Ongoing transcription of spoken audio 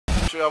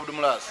show ya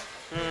Abdulmulas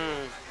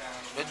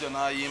ejja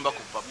nayimba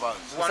ku Papas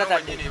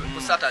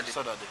ku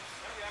Saturday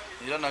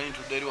era nali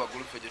ntudde eri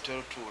waggulu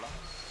vegetarian tour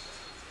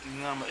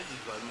ngamba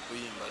bali mu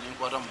kuyimba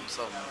ninkwata mu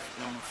nsawo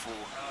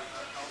nemufuuwa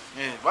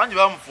bangi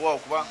bamufuuwa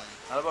okuba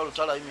alaba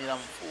lutala ayimira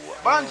mufuuwa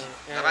bangi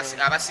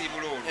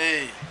abasiibula olwo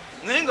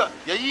naye nga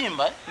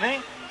yayimba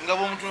nga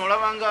bw'omuntu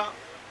nolabanga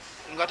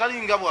nga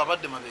talinga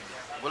bw'abadde mabega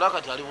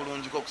bulakati ali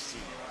bulungiko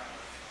okusinga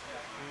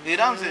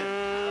era nze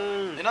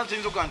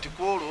nziyinza okuga nti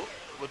kwolwo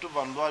bwe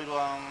tuva mu lwali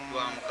lwa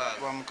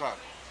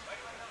mukaaga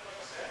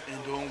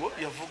endongo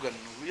yavuga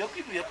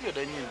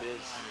yakuyada ennyimba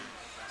ezi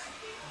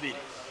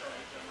bbiri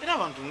era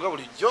abantu nga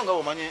bulijjo nga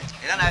bwomanye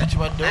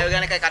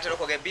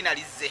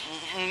binalize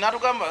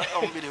natugamba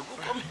omubiri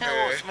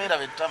gukomyewo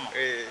simaira bettama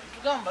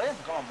tugamba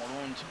mukama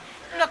mulungi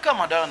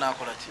nakama ddala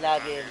nakola ki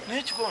naye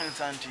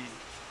ekikowesa nti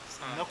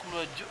lunaku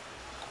lwajjo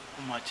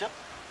kumakya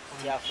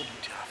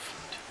tyafudde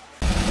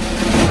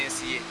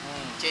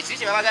kyekiri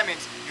kye babagambye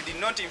nti you did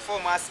not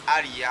inform us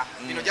earlier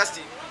just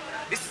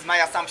this is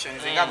my assumption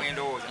nga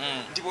bwendowooza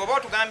nti bw'oba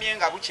otugambye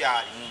nga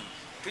bukyali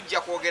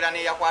tujja kwogera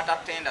neyakwata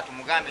tenda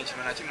tumugambe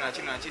kino na kino na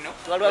kino na kino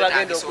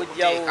twalwagenda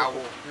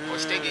okujjawo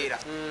okitegeera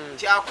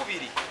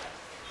kyakubiri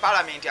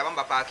parliament abamu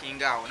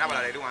bapakinga awo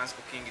n'abalala eri wansi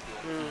ku king do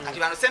kati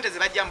bano sente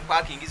zibajja mu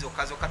parking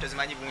zokka zokka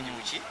tezimanyi bungi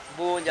buki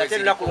bungi ate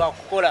lunaku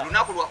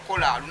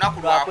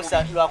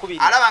lwakubiri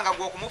alaba nga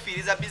gwe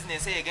okumufiiriza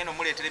bizinesi eyo egenda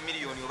omuleetera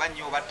miliyoni oba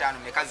nnyo oba ttaano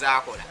meka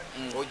zaakola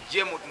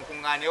ojje mu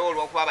kuŋŋaaniro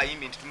olw'okuba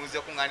abayimbi nti tumuze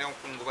kuŋŋaanira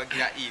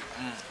okukungubagira eva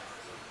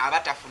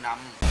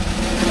abatafunamu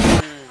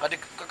kati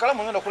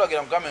kakalamu ngenda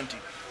okulagira mugambe nti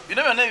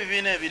bino byonna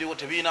ebibiina ebiriwo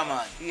tebiina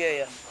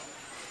maanyi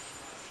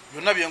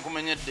byonna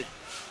byenkumenyedde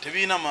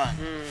tebiina maanyi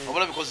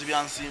obula bikozi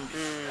bya nsimbi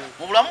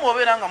mu bulamu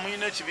bwobeera nga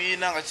mulina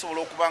ekibiina nga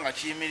kisobola okuba nga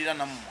kiyimirira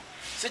nammwe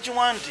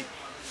sikiwa nti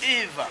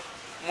eva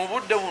mu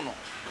budde buno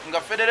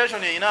nga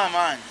federation erina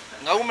amaanyi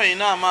nga wume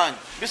erina amaanyi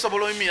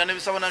bisobola oyimirira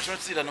nebisaba national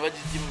theatre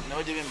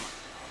nebagibima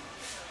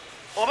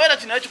obeera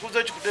kino ekikuzo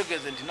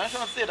ekikutegeeze nti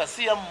national theatre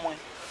si yammwe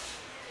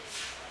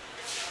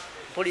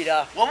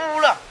mpulira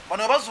wabula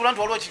bano bazuula nti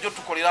waliwo ekijjo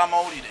tukolera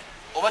amawulire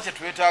oba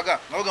kyetwetaaga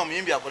nga baga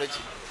muyimbi akole ki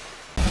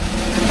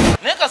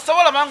naye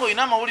kasabola bange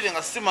olina amawulire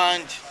nga si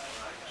mangi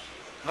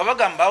nga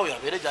bagamba awo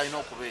yabeere gyalina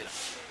okubeera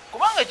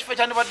kubanga ekifo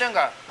ekyandibadde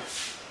nga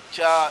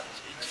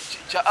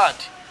kya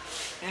art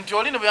nti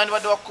oli ne bwe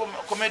yandibadde wa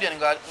comedian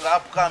nga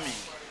upcoming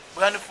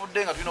bwe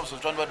yandifudde nga tulina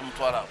obusozi twandibadde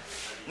mutwala awo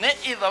naye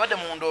eva abadde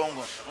mu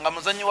ndongo nga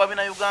muzannyi wa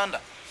bina Uganda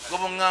gwe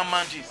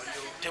bweŋŋamba nti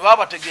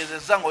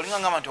tebabategeezezza ng'olinga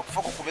ŋŋamba nti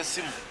okufa kukuba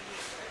essimu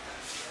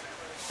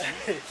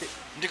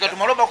ndi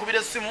katumala bakubira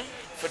essimu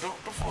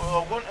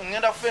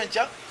ngenda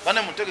kufenca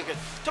bane mutegeke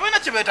tebalina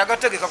kibeetaaga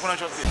tegeka kuna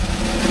kyose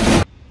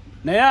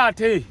naye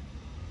ate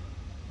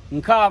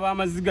nkaaba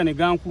amaziga ne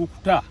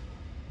gankulukuta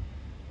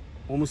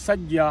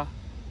omusajja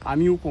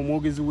amyuka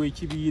omwogezi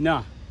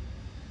w'ekibiina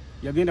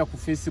yagenda ku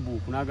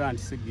Facebook n'agamba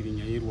nti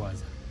Seggirinya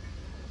yeerwaza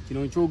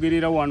kino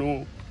nkyogerera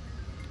wano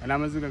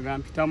n'amaziga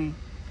gampitamu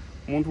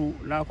omuntu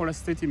n'akola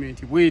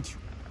statement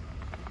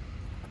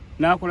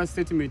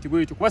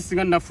bwetyo kuba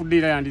singa nnafudde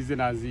era yandize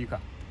n'aziika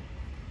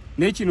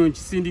naye kino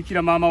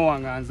nkisindikira maama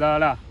wange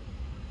anzaala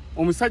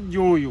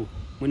omusajja oyo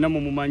mwenna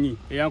mumumanyi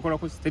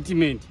eyankolako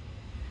statement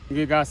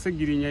ngega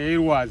Seggirinya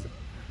yeerwaza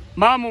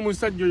maama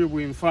omusajja oyo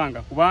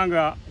bwenfanga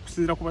kubanga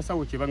okusinzira ku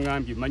basawo kye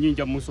baŋŋambye manyi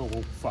nja musooka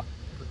okufa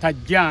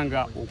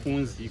tajjanga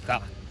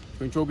okunziika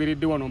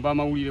nkyogeredde wano mba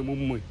amawulire mu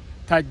mmwe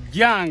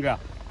tajjanga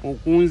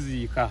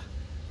okunziika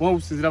kuba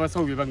okusinzira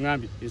abasawo bye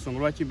baŋŋambye ensonga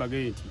lwaki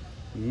mbagaye nti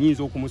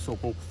nnyinza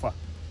okumusooka okufa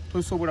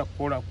tosobola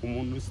kukola ku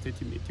muntu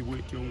statement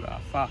bwetyo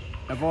ng'afa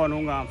nava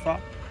wano ng'anfa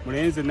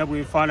mulenze nna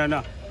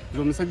bwenfaanana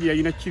nze omusajja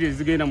yalina kiro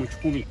ezigenda mu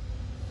 10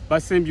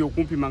 basembye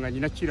okumpima nga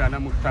nyina kiro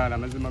 45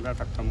 amazima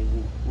gakatta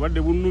mugulu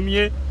obulwadde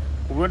bunnumye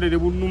obulwadde ne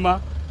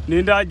bunnuma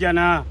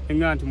nendaajana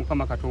enga nti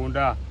Mukama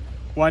Katonda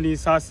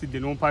wandisaasidde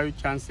n'ompaayo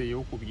chance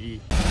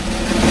ey'okubiri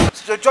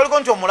kyoliko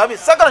nti omulabi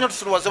sagala nnyo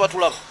tusiruwaze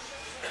batulaba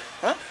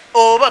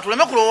oba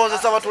tuleme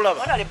kulowoozesa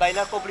batulaba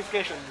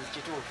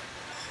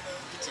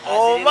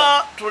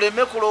oba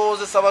tuleme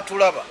kulowoozesa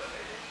batulaba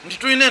nti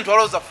tulina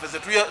entwalo zaffe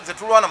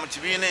zetulwana mu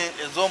kibiina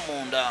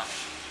ez'omunda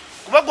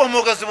kuba gwe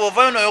omwogezi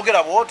bw'ovaayo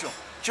noyogera bw'otyo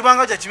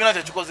kibanga kyekibiina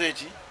kyekikoze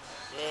eki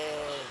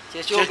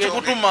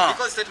kyekikutuma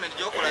statement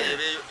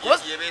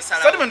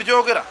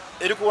gy'oyogera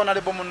eri kuwona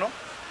lebo muno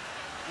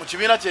mu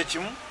kibiina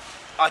kyekimu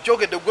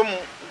akyogedde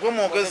gwe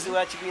mwogezi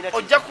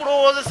ojja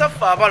kulowoozesa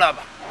ffe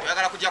abalaba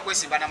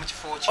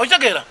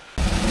okitegeera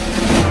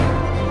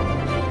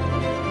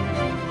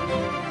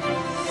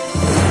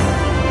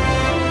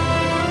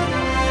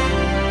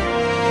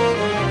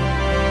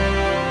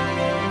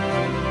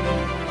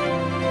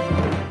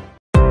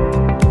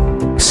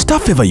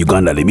Staffever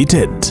Uganda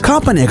Limited,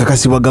 kampani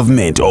ekakasibwa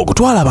gavumenti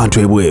okutwala abantu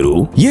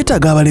ebweru,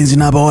 yeetaaga abalenzi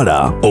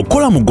n'abawala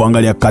okukola mu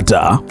ggwanga lya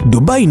Qatar,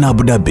 Dubai ne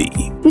Abu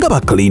Dhabi. nga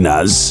ba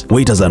cleaners,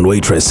 waiters and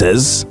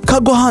waitresses,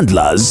 cargo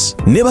handlers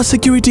ne ba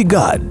security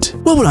guard.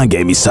 Wabula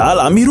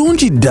ng'emisaala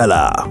mirungi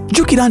ddala.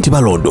 Jjukira nti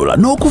balondoola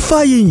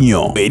n'okufaayo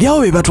ennyo eri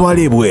abo be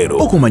batwala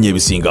ebweru. Okumanya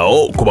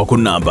ebisingawo kuba ku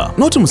nnamba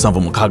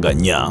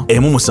 0764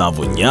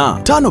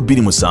 174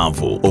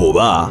 527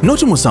 oba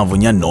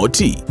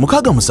 0740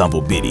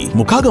 672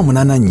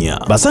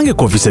 684. Basange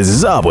ku offices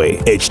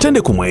zaabwe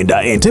ekitende ku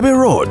Mwenda Entebbe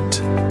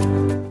Road.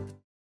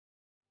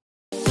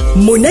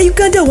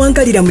 Munnayuganda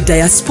wangalira mu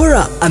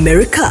diaspora,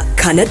 America,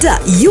 Canada,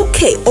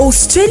 UK,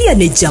 Australia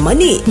ne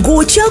Germany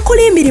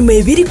ng'okyakola emirimu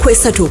ebiri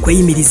kwesatu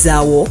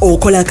okweyimirizaawo.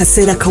 Okola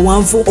akaseera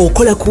kawanvu,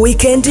 okola ku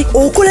weekend,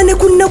 okola ne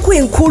ku nnaku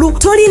enkulu,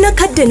 tolina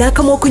kadde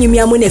n'akamu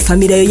okunyumyamu ne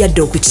famire yo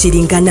yadde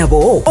okukiringa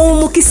nabo.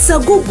 Omukisa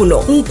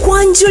guno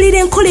nkwanjulira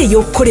enkola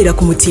ey'okukolera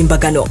ku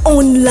mutimbagano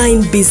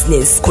online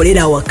business.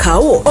 Kolera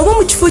awakaawo oba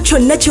mu kifo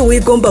kyonna kye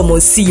weegomba mu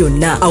nsi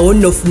yonna. Awo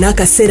nno ofuna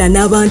akaseera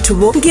n'abantu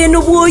bo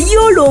ng'eno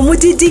bw'oyoola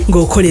omudidi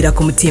ng'okolera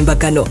ku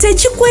mutimbagano.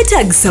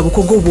 Tekikwetaagisa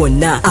bukugu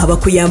bwonna.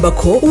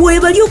 Abakuyambako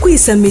weebali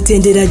okuyisa mu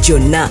mitendera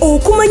gyonna.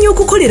 Okumanya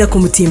okukolera ku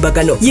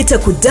mutimbagano yita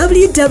ku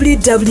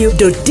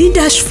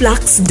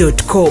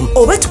www.d-flax.com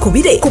oba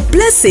tukubire ku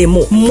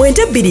 +1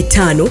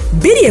 925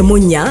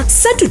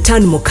 214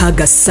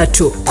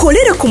 3563.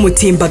 Kolera ku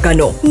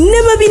mutimbagano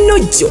ne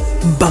babinojjo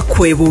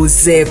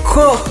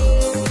bakwebuuzeeko.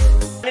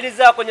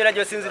 Nirizaako nyona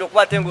gy'osinzira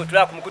okukwata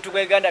ng'otulaba ku mukutu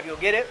gw'Uganda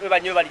byogere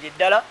webanyo balije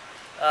ddala.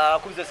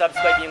 Kubizo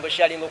subscribing,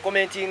 sharing,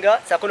 commenting,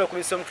 sakono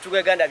kumiso mukutu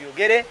gw'Uganda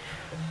byogere.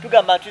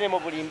 Tugamba tune mu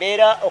buli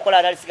mbeera okola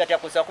analysis kati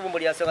yakosa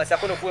kubumbulira nsonga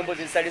sakono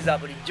kuwembozi zisaliza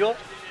bulijjo.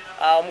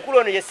 Omukulu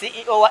ono ye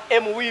CEO wa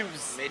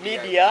M-Weaves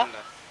Media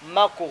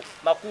Mako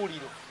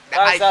Makuliro.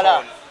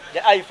 Kansala the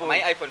iPhone.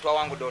 My iPhone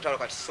twawangudde otalo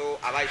kati so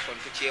aba iPhone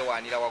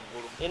tukyewanira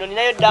waggulu. Eno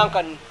ninayo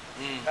Dankan.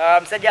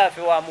 Msajja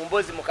afe wa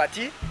mumbozi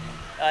mukati.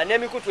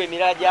 N'emikutu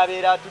emirala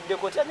gy'abeera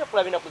atuddeko tyajja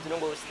kulabina ku zino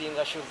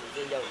ng'osinga shows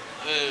ez'enjawulo.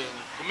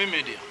 Ku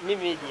media.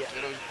 Media.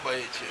 Era okuba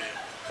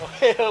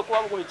ekyeyo.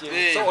 Kuba mukubi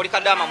kyeyo. So oli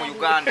Kadaama mu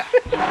Uganda.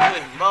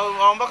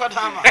 Bawamba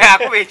Kadaama.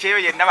 Akuba ekyeyo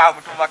yenna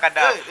bamutuma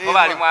Kadaama.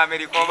 Oba ali mu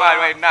America oba ali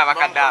walina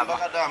abakadaama.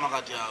 Kadaama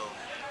kati awo.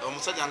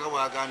 Omusajja nga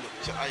bw'agambye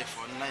ku kya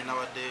iPhone naye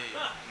nabadde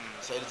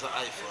sayidi za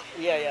iPhone.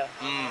 Yeah.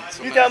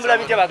 Bitambula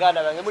bitya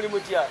baganda bange muli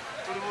mutya?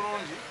 Tuli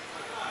bulungi.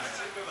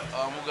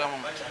 Mugamba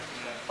mutya.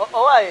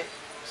 Owaye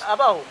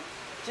abaho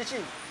kiki?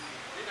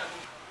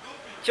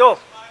 Kyo.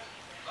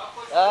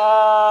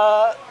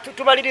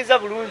 Tumaliriza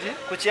bulungi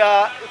ku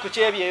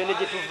kyebyeyo ne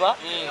gye tuva.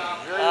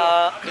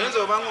 Nenze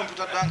obanga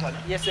omputa Dankan.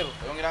 Yes sir.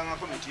 Oyongeranga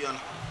ko mitiyana.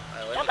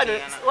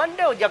 One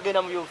day ojja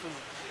kugenda mu byobufuzi.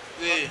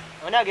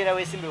 Onaagenda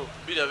weesimbewo.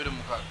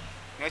 2026.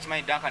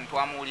 Nekimanyi Dankan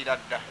twamuwulira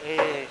dda.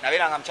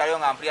 Nabeeranga mukyalo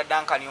nga mpulira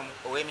Dankan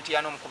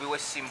ow'emitiyana omukubi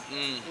w'essimu.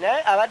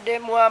 Naye abadde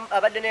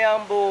ne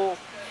Ambo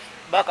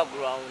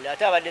background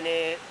ate abadde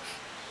ne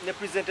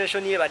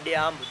presentation ye badde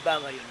Ambo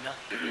bbanga lyonna.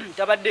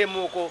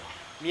 Tabaddeemuuko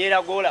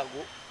myera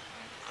goolago.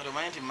 Kati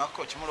omanyi nti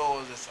Mako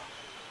kimulowoozesa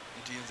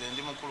nti nze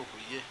ndi mukulu ku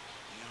ye.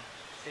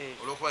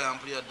 Olw'okuba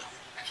yampulira dda.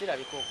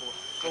 Kirabika okuba.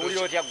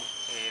 Owulira otya gwe?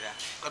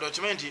 Kati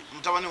okimanyi nti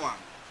mutabani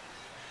wange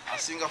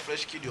asinga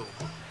fresh kid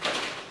obukulu.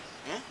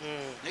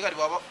 Naye kati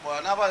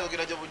bw'anaaba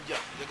ayogera gye bujja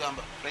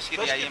yagamba fresh kid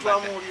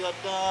twamuwulira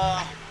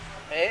dda.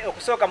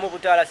 Okusooka mu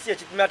butaala si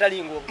ekipima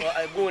talinga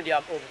gundi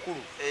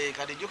obukulu.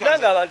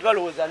 Kubanga abantu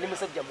balowooza ndi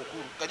musajja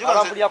mukulu.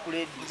 Abambulira ku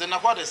leedi. Nze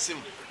nakwata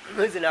essimu.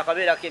 Nze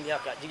nakabeerako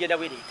emyaka gigenda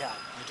bwera 5.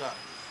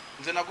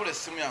 Nze nagula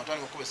essimu yange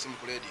tandika okuba essimu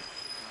ku leedi.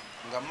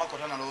 Nga Mako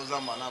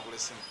tanalowooza mbu anaagula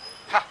essimu.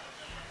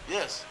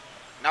 Yes.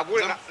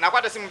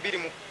 Nakwata essimu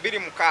 2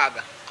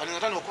 kati nga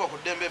tandika okuba ku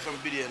Dembe FM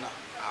 2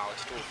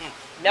 kituufu.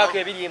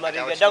 Myaka 2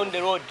 emabega down the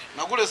road.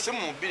 Nagula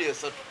essimu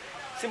 2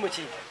 Simu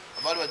ki?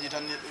 Abaali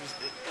bagiyita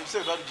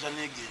ebiseera twagiyita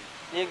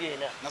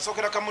neegeena.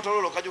 Nasookera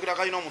kamutololo kajjukira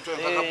kalina omutwe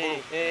nga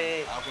kabbulu.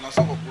 Ako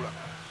nasooka okugula.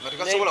 Nga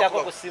tekasobola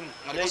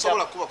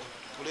kuba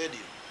ku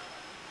leediyo.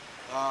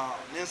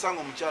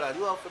 Nensanga omukyala ali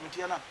waffe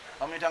mitiyana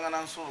bamuyitanga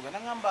Nansuubuga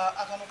nagamba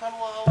akano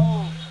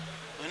kalwawo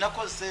olina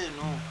kozesa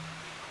eno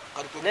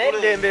naye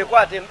Dembe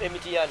ekwata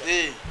emitiyana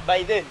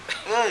by then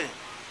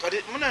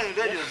kati muna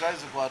leediyo zaali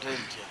zikwata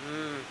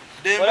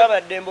emitiyana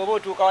olaba Dembe oba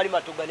otuuka wali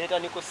Matuga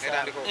neetandika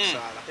okusaala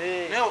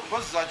naye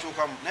mpozi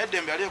zakyukamu naye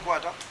Dembe yali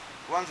ekwata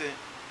kubanze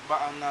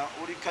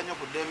ulikka nnyo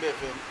ku Dembe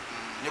FM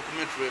ne ku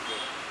Metro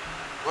FM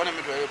wana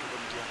Metro yali etuuka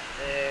emitiyana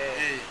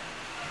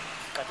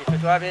kati ffe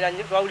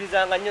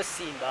twawulizanga nnyo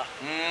Simba.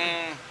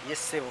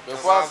 Yesebo.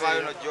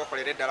 Ekwavaayo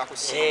n'ojjokolera eddala ku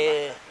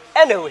Simba.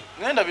 Anyway.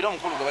 Ngenda bira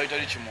omukulu gwe bayita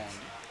Richmond.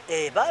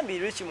 Bambi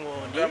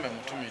Richmond.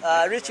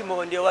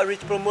 Richmond owa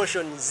Rich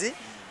Promotions.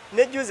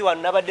 Ne juzi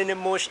wano nabadde ne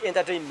Moshi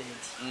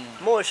Entertainment.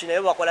 Moshi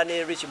naye bakola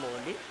ne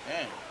Richmond.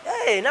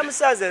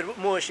 Namusaze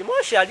Moshi.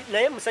 Moshi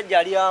naye musajja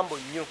ali Ambo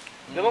nnyo.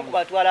 Bemo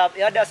kubatwala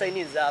yadda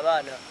asayiniza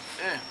abaana.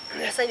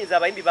 Asayiniza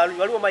abayimbi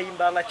waliwo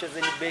mayimba nga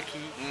Chosen Becky.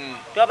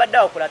 Twabadde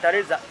awo kula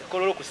Tereza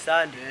kololo ku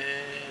Sunday.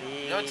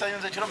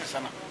 Yasayiniza kiro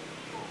misana.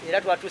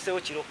 Era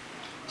twatuseewo kiro.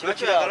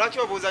 Lwaki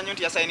obuuza nnyo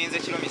nti yasayiniza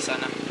ekiro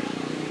misana?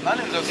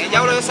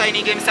 Enjawulo yo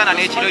sayininga emisana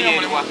n'ekiro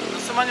yeeruwa?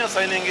 Simanyi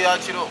osayininga ya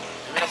kiro.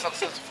 Ebeera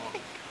successful.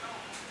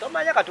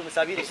 tomanya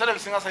katumusabire sale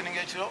bisinga signing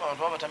ekiro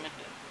abantu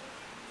babatamidde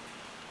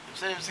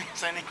sale bisinga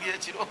signing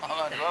ekiro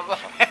abantu baba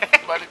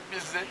bali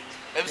busy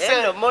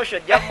ebisero mosho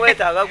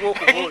jamwetaaga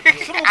gw'okubuuza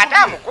ate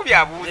amukubye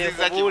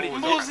abuuziza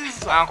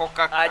kibuuziza anko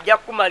kaka ajja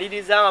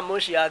kumaliriza nga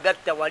moshi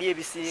agatta wali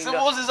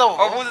ebisinga obuuziza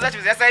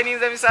kibuuza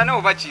yasayiniza misana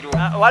oba kiro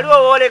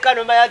waliwo wooleka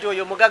nomanya nti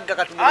oyo mugagga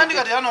katumuleke andi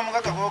kati yana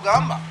omugagga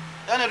gwogamba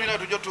yani tulina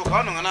tujja tutuuka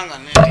wano nga nanga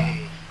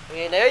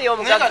nene naye yo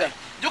omugagga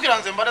jukira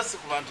nze mbadde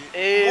sikuba nti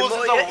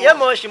ye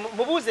moshi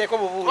mubuuzeeko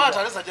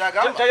bubuuza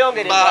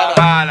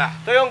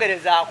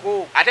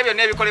toyongerezaako ate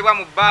byonna ebikolebwa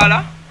mu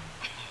bbaala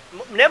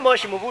ne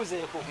moshi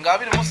mubuuzeeko nga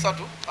 23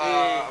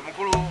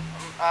 mukulu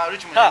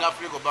Richmond in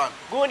Africa band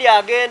gundi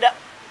agenda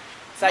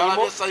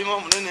sayimo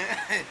munene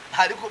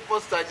ali ku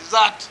postage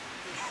zat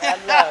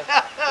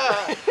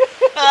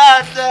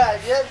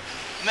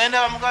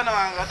menda bamugana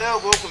wanga dayo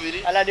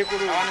gwokubiri alani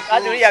kulu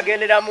ati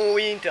yagendera mu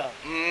winter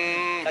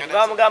kati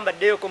bamugamba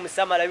ddeyo ko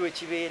musama labiwe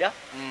kibeera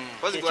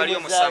kozi gwaliyo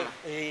musama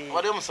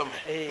waliyo musama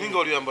ninga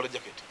oli yambala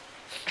jacket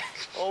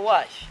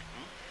owashi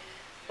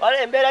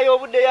wale embeera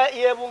y'obudde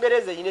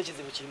y'Ebungereza yine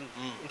ekizibu kimu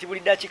nti buli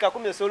dakiika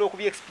 10 osobola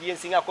okubi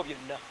experience ngako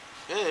byonna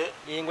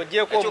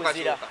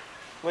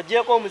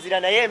ng'ogyeko omuzira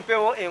naye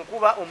empewo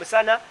enkuba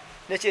omusana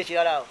neki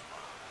ekirala awo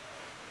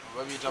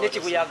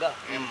nekibuyaga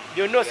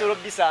byonna osobola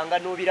obisanga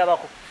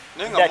n'obirabako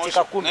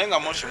dakiika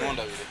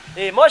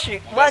 10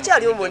 moshi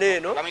mwakyali omuno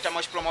eno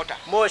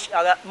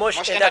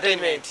moshi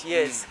entertainment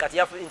yes kati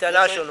ya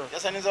international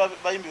yasaniza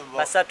bayimbi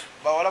basatu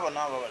bawala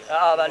banaba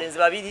abalenzi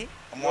babiri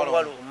omwala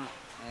omu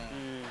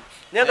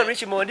nenga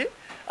Richmond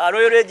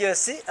Royal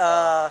Agency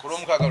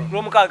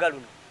kulomukaaga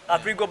luno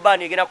Afrigo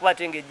Band egenda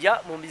kubatengejja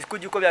mu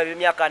bizikujjuko bya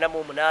myaka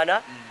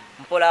 48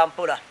 mpola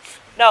mpola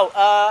now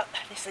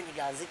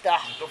nisenyiga nzita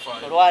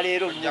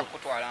olwaleero nja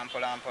kutwala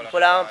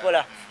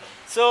mpola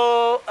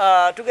so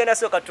tugenda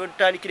soka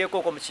tutandikireko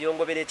okwo mu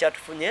kiyongobere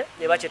ekyatufunye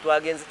neba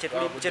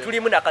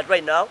kyetulimu nakati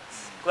right now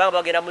kubanga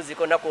bagenda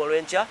muziko nako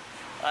olwenkya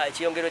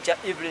ekiyongero kya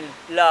Evelyn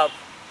Love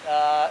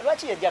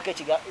lwaki yajjako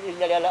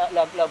erinnya lya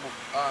labu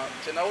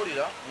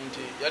kyenawulira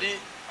nti yali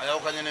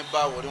ayawukanye ne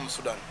bbaawo oli mu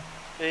Sudan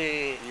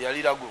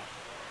yali lagu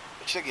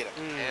ekitegeera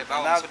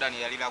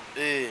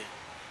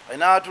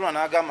alina atula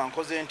n'agamba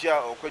nkoze ntya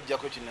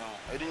okwejjako kino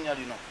erinnya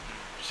lino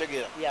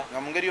kitegeera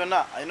nga mu ngeri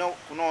yonna alina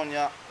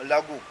okunoonya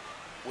lagu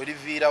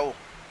weriviirawo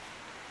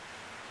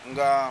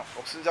nga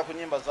okusinza ku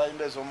nnyimba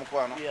zayimba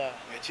ez'omukwano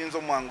ekiyinza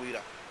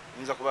omwanguyira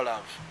yinza kuba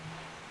laavu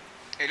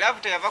laavu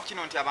teyava ku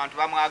kino nti abantu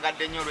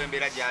bamwagadde nnyo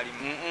olw'embeera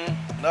gy'alimu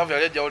laavu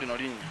yali ejjawo lino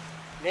linnya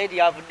naye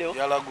lyavuddewo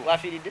yalagu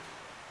wafiiridde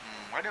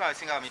wadde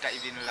basinga bamuyita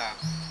Even Love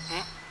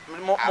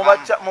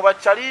mu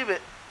bakyalibe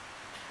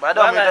baadde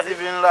bamuyita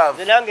Even Love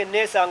nze nange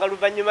neesanga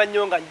luvannyuma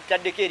nnyo nga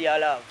ntaddeko erya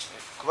laavu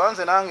kuba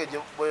nze nange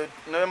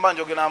newe mba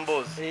njogera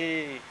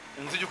mboozi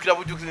nzijukira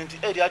bujjukizi nti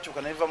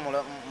eryakyuka naiva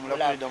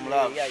mulabulida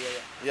mulaavu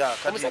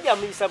omusajja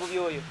amuyisa bubi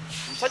oyo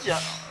omusajja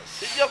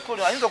sijja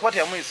kuli ayinza okuba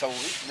teyamuyisa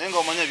bubi naye nga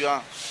omanye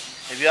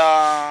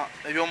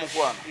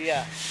ebyomukwano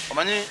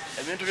omanyi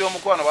ebintu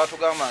by'omukwano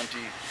batugamba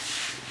nti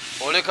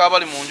oleka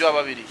abali mu nju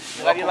ababiri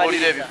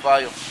bakubuulira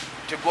ebifaayo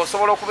nti gwe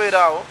osobola okubeera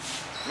awo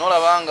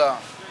n'olabanga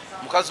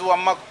mukazi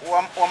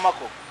wa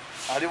Mako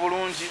ali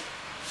bulungi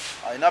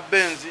alina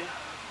benzi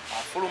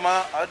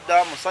afuluma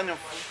adda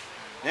musanyufu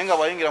naye nga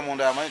bwayingira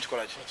munda yamanyi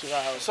kikola ki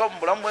so mu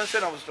bulamu bw'ensi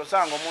eno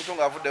tosanga omuntu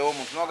ng'avuddewo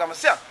omuntu n'ogamba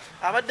sya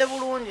abadde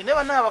bulungi naye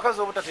banna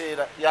abakazi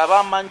obutateera yaba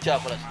amanyi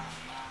kyakola ki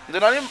nze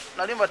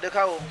nali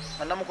mbaddekaawo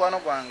nga namukwano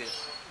gwange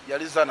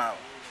yaliza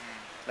naawe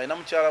alina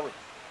mukyala we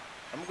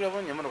namugula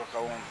bulungi emotoka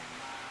kawunga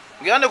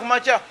ngeyande ku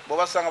makya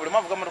bw'obasanga buli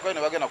mavuga motoka ye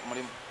ne bagenda ku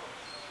mulimu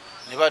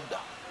ne badda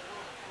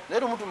naye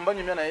omuntu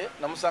mubanyumya naye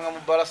namusanga mu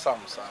bbaala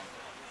saamusanga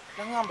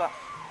nagamba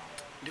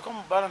ndiko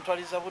mu bbaala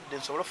ntwaliza budde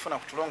nsobole okufuna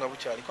ku tulo nga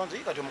bukyaliko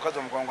nze kati omukazi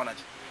omukwango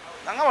naki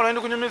nagamba lwe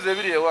ndi kunyumiza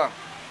ebiri ewange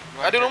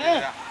kati lumu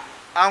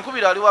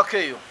ankubira ali wako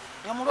eyo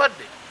nga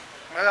mulwadde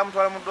nga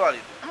mutwala mu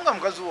ddwaliro namuga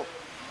mukazi wo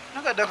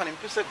naga Dankan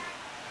mpise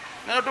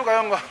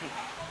nenatuukayo nga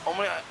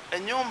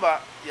ennyumba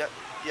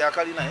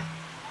yakalina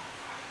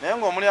naye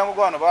ng'omulyango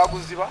gwano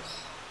baguziba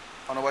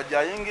wano bwajja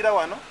ayingira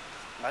wano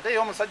ate ye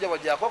omusajja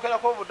bwajja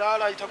akookerako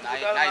obudaala ayita ku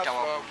budaala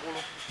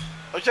waggulu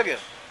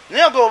okitegeera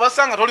naye gwe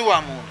obasanga toli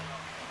wa munda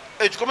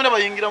ekikomera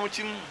bayingira mu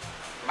kimu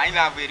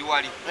mayinaavu eri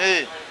wali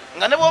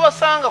nga ne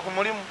bw'obasanga ku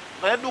mulimu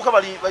nga nedduuka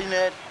balina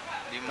eri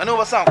nga ne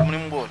bw'obasanga ku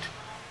mulimu bwoti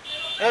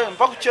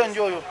mpa ku kyenji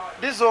oyo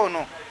liza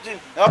ono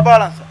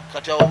nebabalansa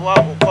kati awo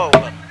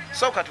okwawogana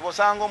so kati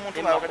bw'osanga omuntu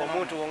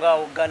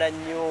ng'awogana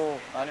nnyo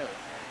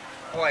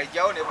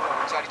ejjawo ne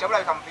bukyali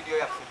tabulabika mu vidiyo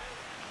yaffe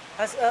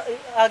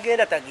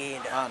agenda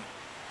tagenda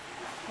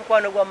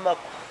mukwano gwa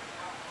Mako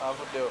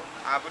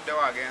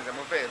avuddewo agenze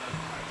muveeko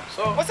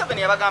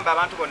Museveni yabagamba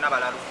abantu bonna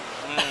balalu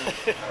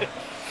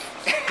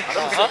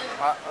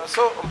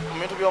so mu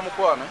bintu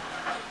by'omukwano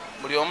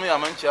buli omu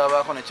yamanyi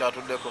kyabaako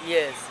nekyatuddeko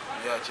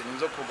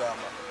kirinza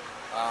okugamba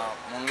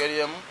mu ngeri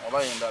emu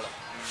oba endala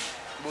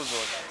buuza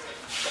oti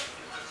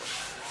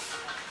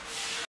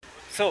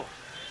so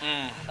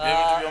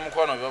ebintu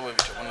by'omukwano biba bwe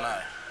bityo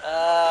munnaayo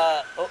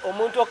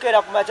omuntu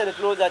okeera ku makya ne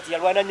tulowooza nti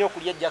yalwana nnyo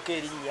okulya ejjako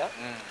erinnya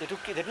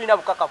tetulina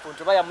bukakafu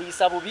nti oba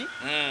yamuyisa bubi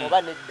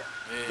oba nedda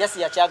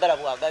jasi yakyagala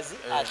bwagazi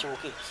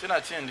akyuke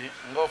sinakindi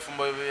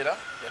ngaofumba webeera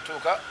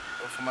yatuuka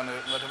ofumba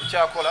nga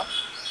tebukyakola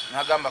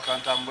nagamba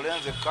kantambule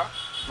nzekka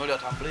noli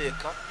atambule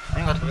yekka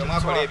nga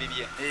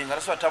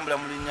tasobola atambula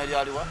mu linnya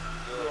lyaliwa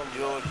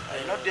lyoli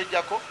alina odda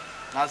ejjako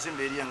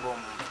nazimba eri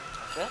ng'omuntu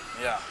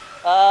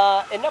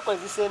ennaku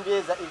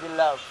ezisembye za Even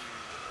Love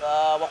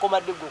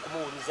wakomadde gwe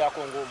okumuwulizaako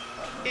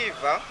ng'omuntu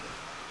Eva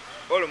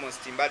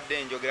almost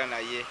mbadde njogera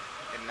naye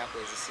ennaku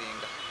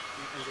ezisinga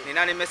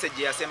nina ne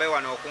message yasembayo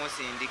wano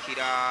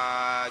okunsindikira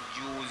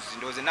juzi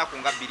ndowooza ennaku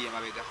nga 2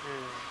 emabega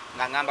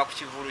nga ngamba ku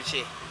kivulu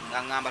kye nga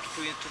ngamba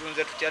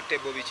tutunze tutya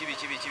table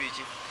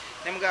biki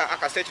nemuga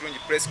akase kirungi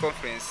press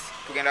conference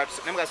tugenda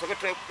nemuga soke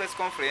press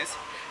conference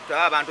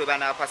tulaba abantu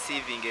bana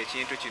perceiving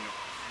ekintu kino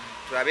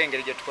tulabe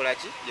engeri gye tukola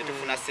ki gye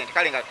tufuna sente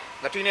kale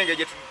nga tulina engeri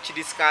gye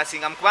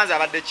tukidiscussinga mukubanza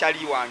abadde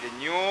kyali wange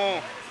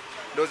nnyo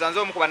ndowooza nze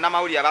omu ku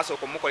bannamawulire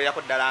abasooka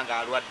omukolerako ddala nga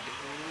alwadde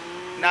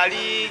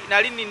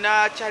nali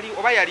nina kyali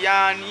oba yali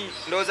ani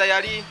ndowooza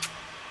yali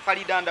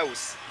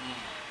Falidandawusi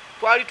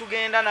twali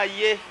tugenda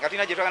naye nga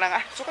tulina gye twagana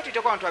nga soka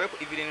tuyiteko abantu abe ku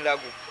Evelyn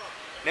Lagu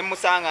ne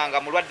musanga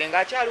nga mulwadde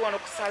ng'akyali wano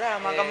ku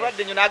Salama nga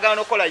mulwadde nnyo n'agala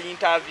n'okola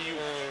interview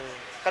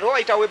kati oba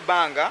wayitawo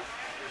ebbanga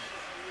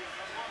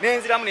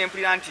nenziramu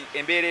nempulira nti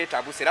embeera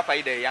etabuse era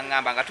Faida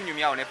yaŋŋamba nga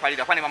tunyumyawo ne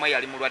Falida kwa ne mama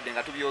yali mulwadde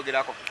nga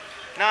tubyogerako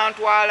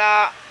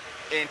nantwala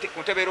ku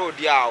Ntebe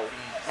Road awo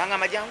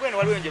nangamba jangu eno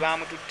waliwo gye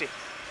bamututte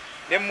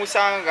ne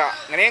musanga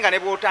naye nga ne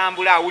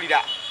bw'otambula awulira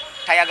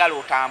tayagala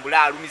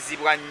otambula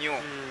alumizibwa nnyo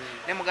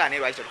ne mugana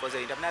lwaki tukoze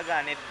interview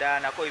nagana edda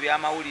nako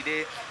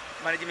ebyamawulire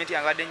management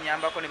yange badde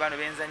nnyambako ne bano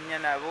benzanya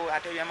nabo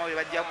ate ebyamawulire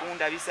bajja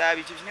kundabisa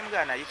biki ne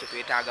mugana ye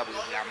tetwetaaga buli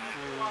bulamu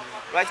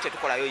lwaki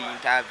tetukolayo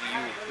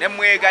interview ne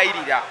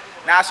mwegayirira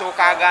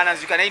n'asooka agaana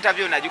nzika ne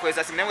interview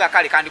nagikozesa simu ne mugana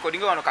kale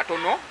kandikodinge wano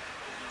katono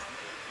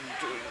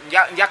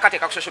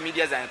njakateka ku social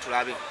media zange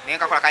tulabe naye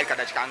nkakola kali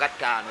kadakika nga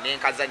 5 naye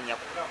nkazannya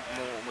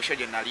mu show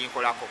gye nali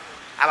nkolako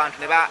abantu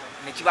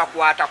ne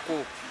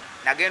kibakwatako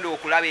nagenda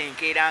okulaba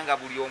enkeera nga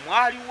buli omu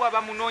aliwo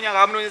abamunoonya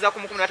nga bamunoonyeza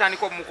kumukumu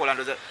natandika obumukola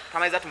ndoza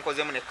tamaiza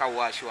tumukozemu ne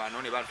kawashi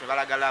wano ne bantu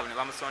balagala abo ne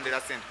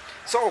bamusondera sente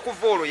so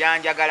okuva olwo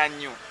yanjagala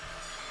nnyo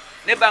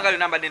nebbanga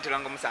lyonna mbadde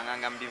nteranga omusanga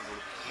nga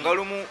mbivulu nga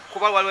olumu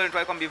kuba waliwo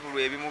netwaliko mbivulu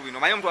ebimu bino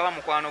manye omuntu aba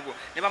mukwano gwo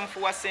ne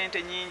bamufuwa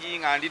sente nyingi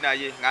nga ndi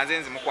naye nga nze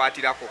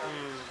nzimukwatirako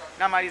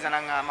namaliza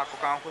nanga Mako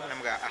kanku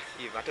nemuga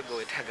Eva ate gwe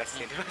wetaaga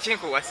sente lwaki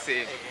nkuwa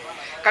sente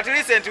kati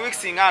recent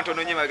weeks nga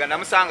ntono nnyo mabega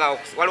namusanga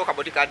waliwo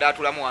kabotika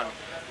adatulamu wano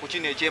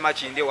kuchine ekyema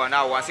kinde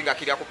wanaawo wansinga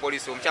kirya ku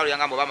polisi omukyalo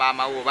yangamba oba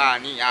maama wo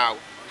baani awo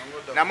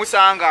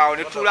namusanga awo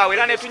ne tulaawo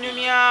era ne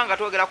tunyumya nga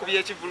twogera ku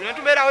byekivulu ne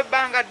tubeerawo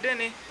ebbanga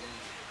ddene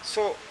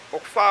so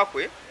okufa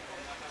kwe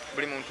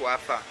buli muntu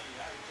afa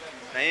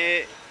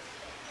naye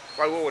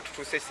waliwo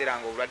wetutuuse ekiseera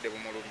nga obulwadde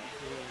bumulumi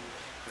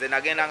nze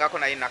nagendangako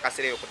naye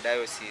nakasereyo ku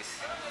diocese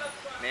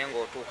naye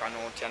ng'otuuka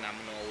n'otya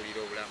namu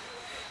n'owulira obulamu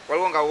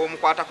waliwo nga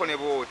woomukwatako ne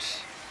booti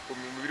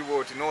mubiri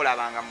bwoti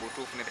n'olabanga mu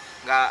butuufu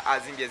nga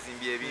azimbye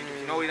ebintu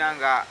n'owulira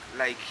nga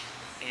like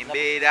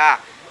embeera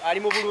ali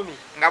mu bulumi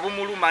nga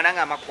bumuluma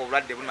nanga Mako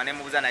obulwadde buluma ne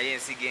mubuza naye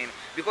ensigo eno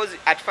because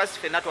at first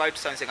fenna twali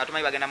tusanise nga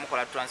tumanyi bagenda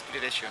mukola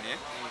transportation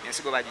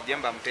ensigo bagijje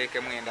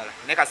muteekemu endala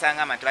ne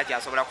kasangamba nti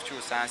bakyasobola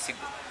kukyusa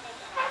nsigo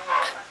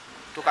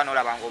tuka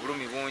n'olabanga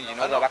obulumi bungi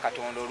n'olaba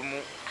Katonda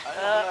olumu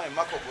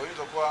Mako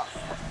oyinza okuba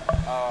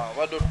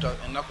badokita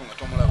ennaku nga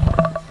tomulaba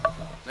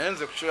naye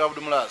nze ku kyoya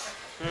Abdumulasi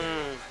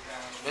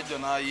yajja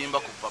n'ayimba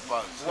ku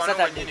papazi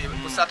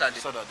ku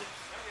Saturday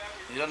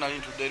era nali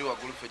ntudde eri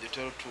waggulu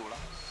vegetarian tuula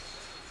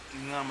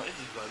ngamba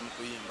Eva ali mu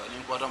kuyimba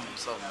nenkwata mu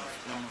nsawo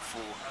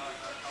nemufuuwa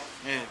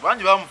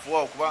bangi bamufuuwa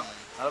okuba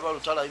alaba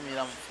lutala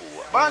ayimira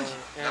mufuuwa bangi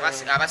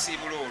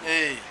abasiibula olwo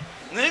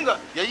naye nga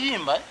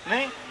yayimba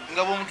naye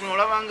nga bw'omuntu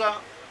n'olabanga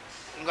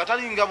nga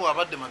tali nga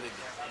bw'abadde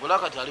mabega bula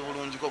kati ali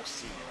bulungiko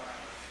okusinga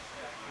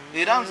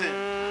era nze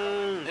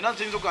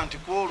yinza okuga nti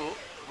kwolwo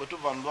bwe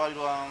tuva mu lwali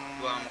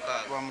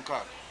lwa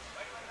mukaaga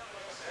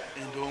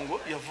endongo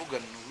yavuga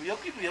nnu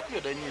yakuya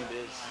dda ennyimba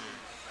ezi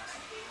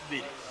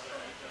 2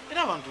 era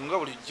abantu nga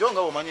bulijjo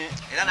nga bwomanye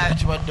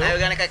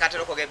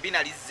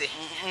kibaddeobinalize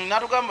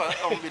natugamba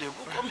omubiri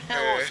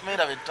gukomyewo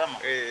simaira bettama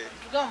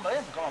tugamba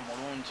mukama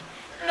mulungi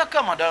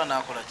nakama ddala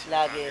nakola ki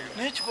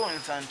naye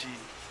kikomensa nti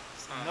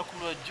lunaku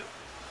lwajjo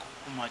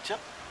kumakya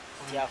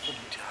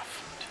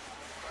tyafudde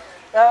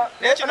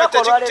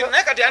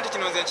naye kati anti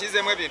kino nze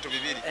nkirizemu ebintu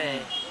bibiri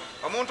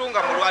omuntu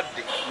nga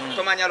mulwadde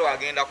tomanya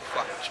lwagenda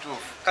kufa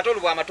kati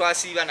olubwama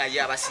twasiiba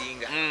naye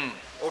abasinga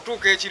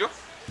otuuka ekiro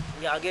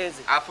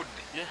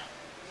afudde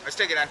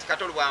okitegeera nti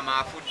kati olubwama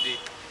afudde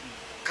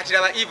kati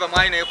laba Eva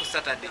mwali naye ku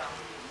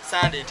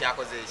Sunday nti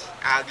akoze eki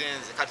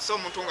agenze kati so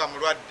omuntu nga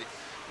mulwadde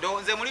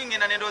nze muli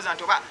ngenda nendowooza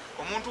nti oba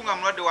omuntu nga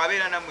mulwadde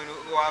wabeera nammwe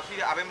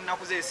wafiira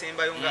ab'emunaku ze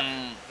esembayo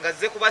nga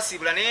zze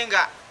kubasiibula naye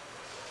nga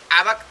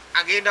aba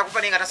agenda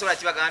kufa nenga tasobola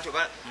kibaga nti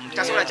oba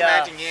tasobola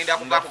kimanya nti ngenda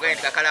kuba kugenda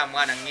nti Kakalamu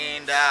mwana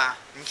ngenda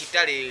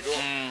nkita leero.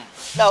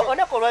 Now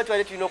onako olwali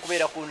twali tulina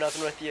okubeera ku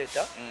National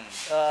Theatre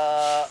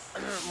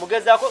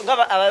mugezaako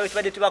nga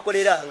abadde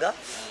tubakoleranga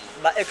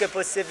ba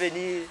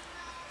AK47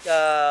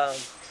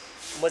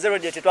 Mozero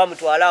de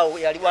tetwamutwalaawo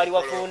yali wali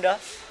wafunda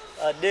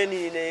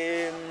deni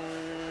ne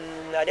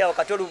ali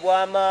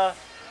Okutwalibwa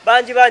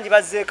banji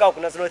bazzeeko ku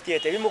National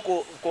Theatre bimu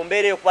ku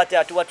mbeera yokukwata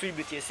atuwa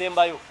tribute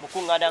esembayo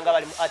mukungana nga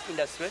bali mu art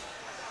industry.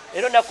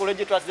 Ero nakolo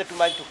gye twasize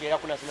tumanyi tukeera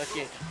ku National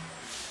Theatre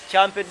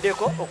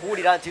kyampeddeko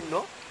okuwulira nti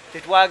nno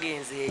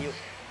tetwagenzeeyo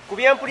ku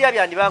byempulya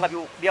byandibanga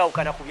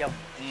byawukana ku byamu.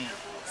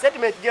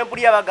 Statement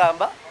gyempulya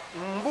bagamba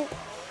mbu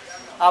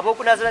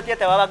ab'oku National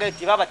Theatre babagaye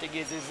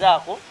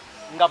tebabategeezezaako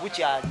nga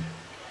bukyali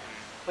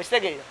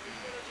okitegeera.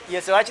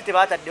 Yesu lwaki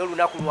tebataddeyo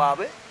olunaku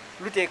lwabwe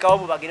luteekawo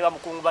bwe bagende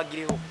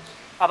bamukungubagirewo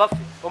abaffe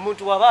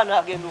omuntu wabaana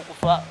agenda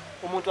okufa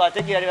omuntu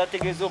ategeera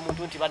bategeeza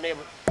omuntu nti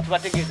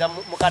tubategeeza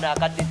mukana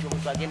akadde nti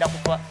omuntu agenda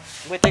kufa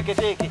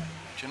mweteeketeeke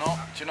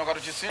kino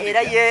katukisindike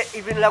era ye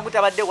even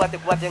lagutabadde wate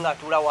kubate nga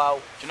atula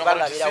waawo kino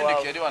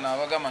katukisindike eri bano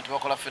abagamba nti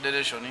bakola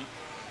federation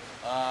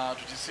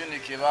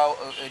tukisindike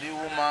eri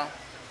wuma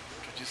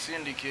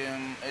tukisindike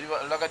eri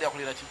lagadi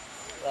akulira ki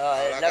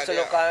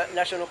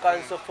National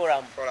Council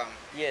Forum.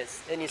 Yes,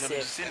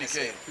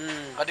 NCF.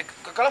 Kati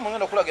Kakalamu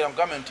ngenda kulagira mu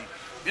government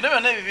bino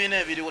byonna ebibiina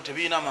ebiriwo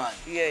tebiina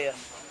maanyi.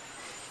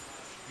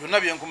 Byonna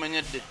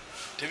byenkumenyedde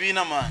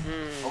tebiina maanyi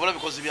obula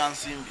bikozi bya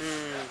nsimbi.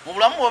 Mu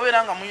bulamu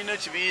bwobeera nga muyina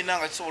ekibiina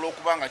nga kisobola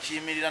okuba nga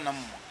kiyimirira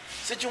nammwe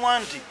sikiwa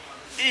nti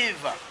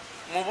eva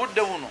mu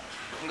budde buno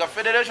nga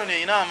federation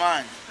eyina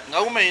amaanyi nga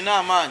wume eyina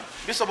amaanyi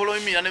bisobola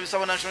oyimirira ne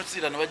bisaba National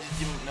Theatre ne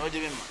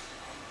bagibima.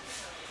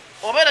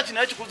 Obeera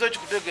kino ekikuze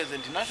ekikutegeeze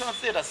nti National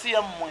Theatre si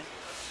yammwe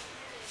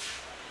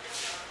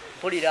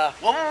mpulira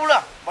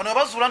wabula bano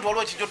bazuula nti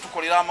waliwo ekijjo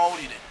tukolera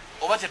amawulire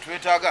oba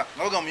kyetwetaaga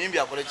nga baga muyimbi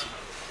akole ki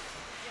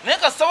naye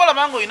kasabola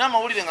bange olina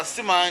amawulire nga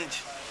si mangi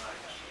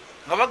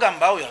nga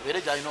bagamba awo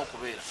yabeere gyalina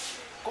okubeera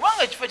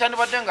kubanga ekifo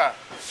ekyandibadde nga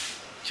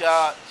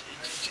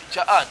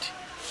kya art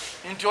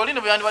nti oli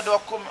ne bwe yandibadde wa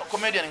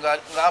comedian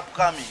nga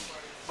upcoming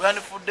bwe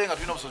yandifudde nga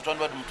tulina obusozi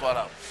twandibadde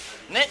mutwalaawo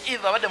naye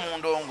eva abadde mu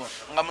ndongo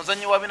nga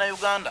muzannyi wa bina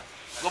Uganda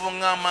gobo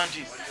ngamba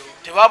nti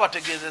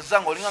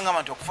tebabategeezezza ng'olinga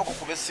ngamba nti okufa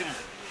kukuba essimu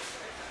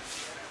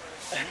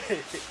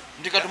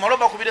ndi katumala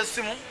bakubira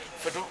essimu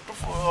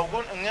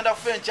ngenda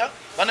kufa enkya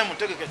bane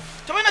mutegeke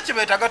tebalina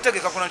kibeetaaga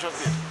tegeka ku National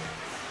Theatre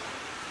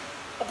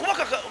okuba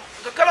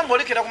Kakalamu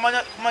olekera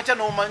kumakya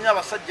n'omanya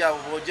abasajja abo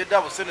boogedde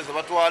abo sente ze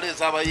batwala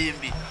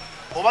ez'abayimbi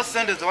oba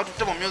sente ze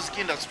batutte mu music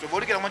industry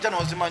bwolekera kumakya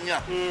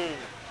n'ozimanya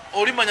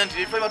olimanya nti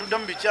ebifa batudde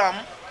mu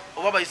bikyamu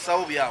oba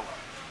bayisaawo byabwe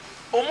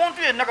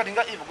omuntu yenna kati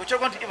nga Eva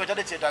kwekyagwa nti Eva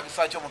kyadde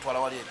kyetaagisa ki omutwala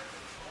wali eri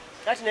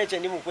kati nekyo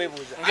ndi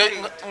mukwebuuza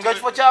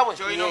ng'ekifo kyabwe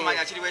kyolina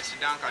omanya kiriwo ekiti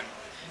Dankan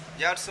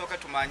jatusooke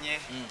tumanye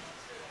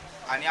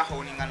ani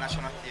ahowninga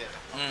National Theatre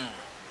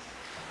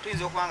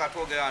tuyinza okuba nga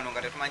twogera wano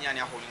nga tetumanyi ani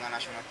ahowninga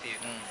National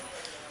Theatre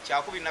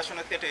kyakubiri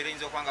National Theatre era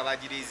eyinza okuba nga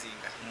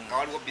bagiriizinga nga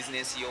waliwo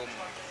bizinesi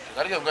y'omuntu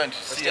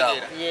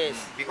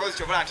because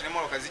kyobola nti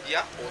nemoloka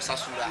zijja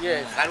osasula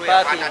ngaliwo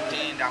yakwata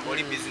tenda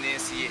ng'oli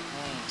bizinesi ye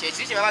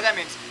kyekiri kye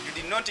babagambye nti you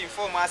did not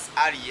inform us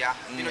earlier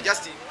you know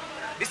just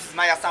this is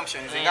my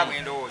assumption nga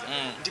bwendowooza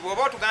nti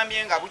bw'oba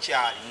otugambye nga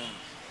bukyali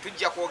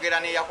tujja kwogera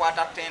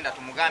neyakwata tenda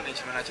tumugambe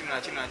kino na kino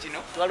na kino na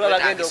kino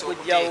bagenda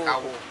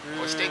okujjawo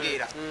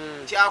okitegeera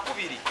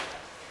kyakubiri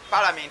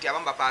parliament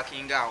abamu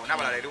bapaakinga awo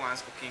n'abalala eri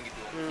wansi ku King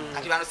Dome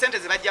kati bano sente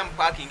ze bajja mu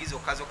paakingi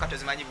zokka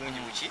tezimanyi bungi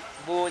buki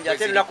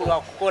ate lunaku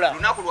lwakukola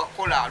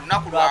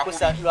lunaku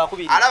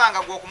lwakubiri alaba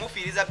nga gwe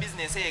okumufiiriza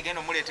bizinesi eyo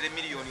egenda omuleetera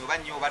miliyoni oba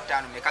 4 oba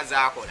 5 meka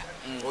zaakola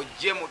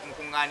ojje mu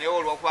kuŋŋaanewo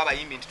olw'okuba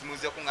abayimbi nti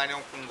tumuze kuŋŋaanewo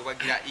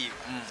okukungubagira Eva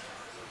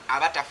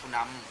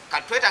abatafunamu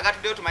kati twetaaga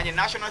tuddeyo tumanye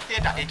National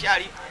Theatre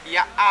ekyali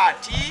ya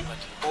art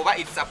oba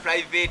it's a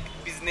private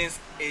business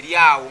eri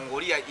awo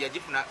ng'oli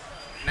yagifuna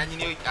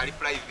nanyini ali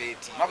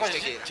private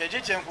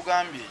kyeki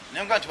kyenkugambye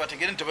naye nga nti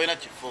bategere nti balina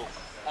kifo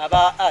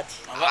aba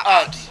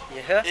art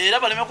era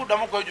baleme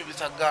kuddamu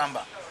kwejubisa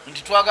kugamba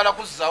nti twagala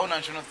kuzzaawo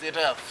National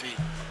Theatre yaffe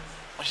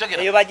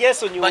eyo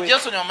bagyesonyiwe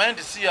bamanye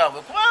nti si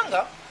yaabwe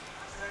kubanga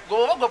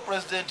gweoba gwe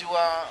president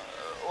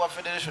wa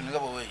federation nga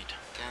bwe weeyita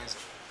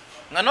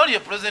nga noli ye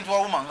president wa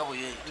wuma nga bwe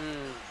yeeyita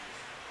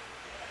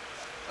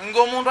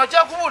ng'omuntu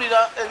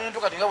akyakubuulira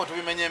ebintu kati nga bwe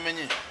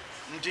tubimenyemenye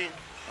nti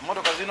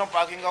emotoka zino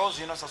parking awo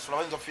zino sasula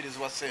bayinza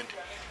okufiirizibwa ssente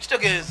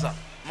kitegeeza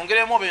mu ngeri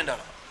emu oba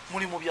endala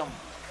muli mu byamu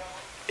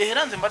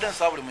era nze mbadde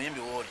nsaba buli muyimbi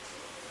wooli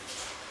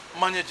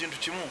manya ekintu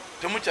kimu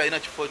temukyalina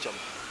kifo kyamu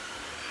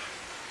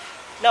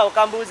nawo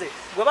kambuuze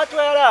gwe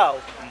batwala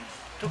awo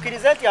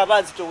tukkirize nti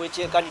abanzi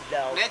towekyenkanidde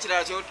awo naye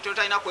ekirala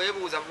kyotalina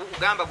kwebuuza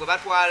kugamba gwe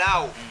batwala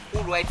awo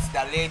who writes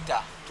the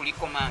letter tuli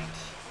command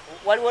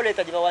waliwo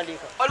leeta gye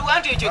bawandiika waliwo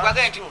nti ekyo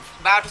gwagale nti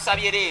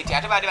batusabye leeti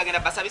ate baadde bagenda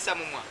basabisa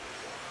mumwa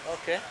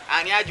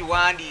ani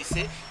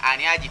agiwandiise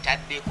ani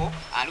agitaddeko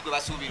ani gwe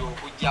basuubira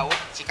okugjawo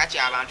kika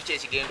ky'abantu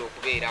kyekigenda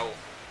okubeerawo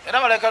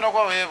era baleka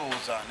n'okuba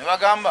beebuuza ne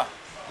bagamba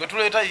gwe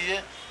tuleeta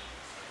ye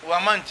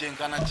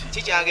wamanchenkana ki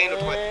kikyagenda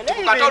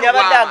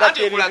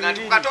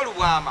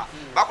tukatolubwama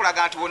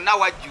bakulaga nti bonna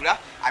wajjula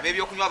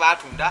ab'ebyokunywa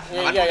batunda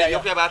abatunda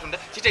ebyokunywa batunda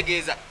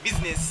kitegeeza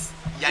bizinesi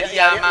yali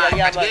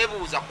yamaanyi kati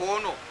beebuuza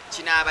kwono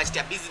kinaaba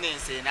kitya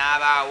bizinesi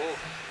enaabaawo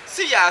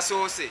si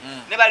yasoose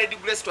ne baledi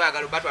grace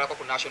twayagala batwalako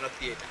ku national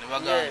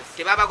theatre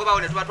tebabagobawo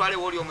ne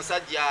tubatwalewo oli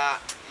omusajja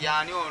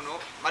yani ono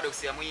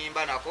Maddox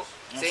yamuyimba nako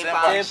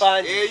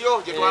Sempanje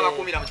eyo gye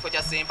twabakuumira mu kifo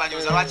kya Sempanje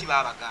oza lwaki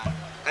baabagana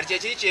kati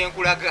kyekiri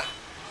kyenkulaga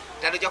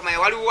tandojja kumanya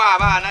waliwo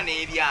abaana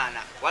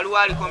n'ebyana waliwo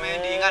ali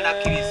commendinga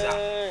nakkiriza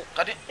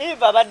kati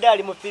Eva abadde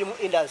ali mu film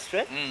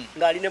industry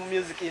ng'ali ne mu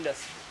music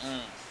industry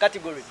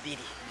category 2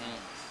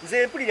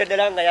 nze mpulira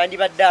ddala nga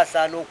yandibadde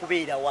asaana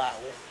okubeera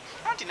waawo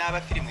anti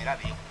n'abafirimu era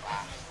beekuba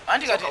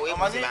anti kati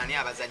omanyi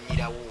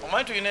abazanyirawo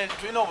omanyi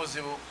tulina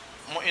obuzibu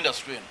mu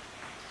industry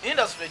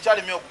industry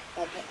ekyalimi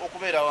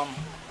okubeera wamu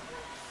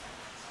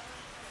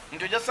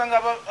nti ojasanga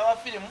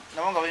abafirimu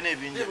nabo nga balina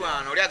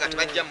ebinjawulo oli agati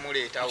bajja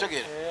mmuleetawo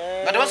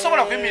nga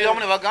tebasobola kuyimiriramu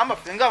ne bagamba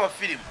ffe nga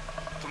abafirimu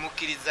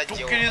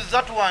tukkiriza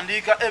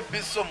tuwandiika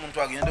ebiso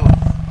omuntu agende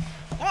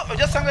wa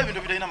ojasanga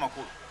ebintu bitalina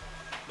makulu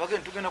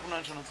bagende tugenda ku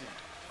national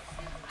theatre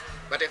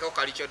bateekawo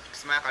kalicho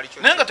kisimanya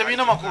kalicho naye nga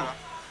tebirina makulu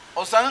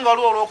osanga nga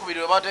waliwo olwokubiri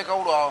we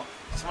bateekawo lwa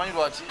simanyi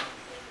lwaki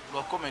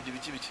lwa comedy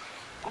biki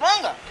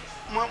kubanga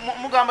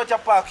mugamba kya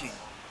parking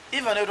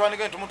even naye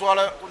twandike nti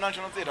tumutwala ku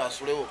national theatre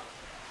asulewo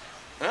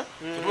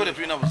tutuwere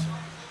tulina buzibu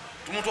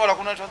tumutwala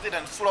ku national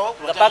theatre ntisulawo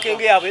nga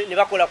parking yaabwe ne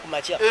bakola ku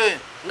makya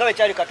nga bwe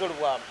kyali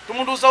Katolubwama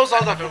tumutuusawo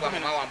saawa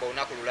mawamba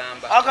olunaku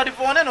lulamba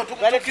akadifoone no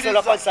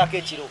tukkirizaako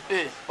ekiro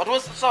batuwe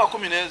saawa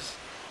 10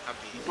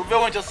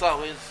 tuveewo nkya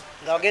saawa ezi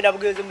nga bagenda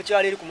bugenzi mu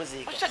kyalo eri ku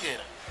muziika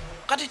okitegeera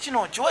kati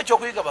kino kiwa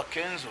ekyokuyiga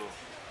bakenzo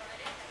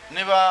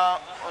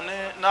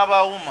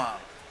n'abaawuma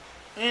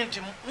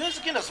nti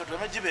music industry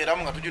tuleme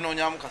gibeeramu nga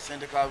tuginoonyaamu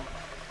kasente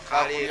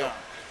kakulya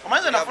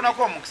omanyize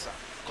nafunako omukisa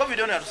covid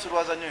ono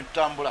yatusulwaza nnyo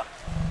netutambula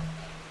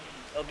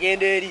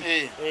ogenda eri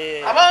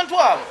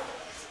abantu abo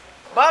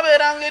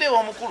babeeranga eri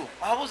omukulu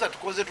abuuza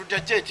tukoze tutya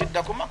ki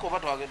ekiddako Mako oba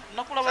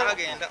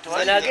twagenda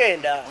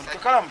nagenda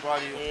kakalamu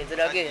twaliyo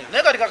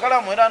naye kati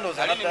kakalamu era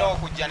ndooza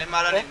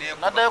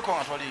naddayoko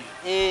nga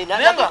twaliyo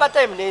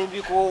nakakatime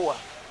nembikoowa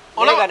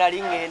nga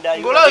nali ngenda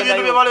ng'olaba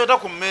ebintu bye baleeta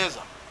ku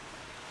mmeeza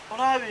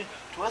olabi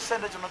tuwe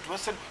sente kino tuwe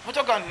sente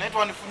mukyoga nti naye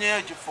twandifunyeyo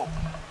ekifo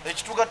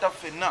ekitugatta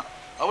ffenna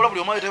wabula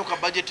buli omu aleetayo ka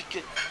budget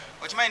ke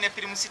okimanyi ne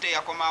film city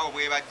yakomaawo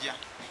bwe bajja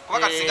kuba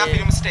kati singa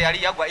film city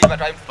yali yagwa Eva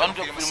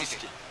film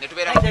city ne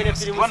tubeera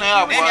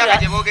n'emyaka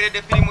gye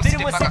boogeredde film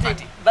city paka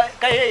kati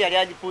kaye yali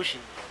agipushi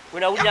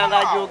wenawulyanga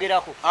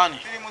agyogerako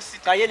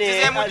kaye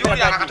ne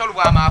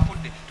Katolubwama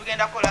afudde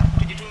tugenda kola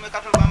tugitume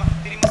Katolubwama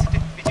film city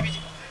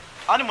biki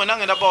ani mwe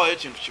nangenda bawayo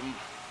ekintu kimu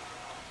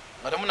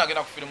nga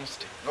temunagenda ku film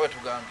city nga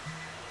wetugambye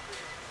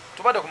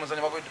tubadde ku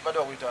muzanyo badde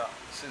bakuyita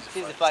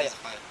fire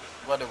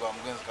tubadde gwa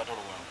mugenzi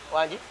Katolubwama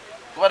wangi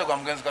tubadde gwa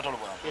mugenzi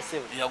Katolubwama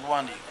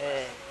yaguwandiika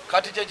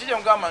kati kyekijja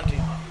mugamba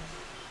nti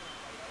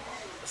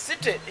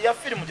city ya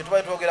firimu gye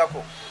tubadde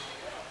twogerako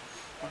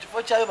mu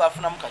kifo kyayo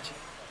baafunamu kaki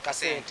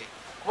kasente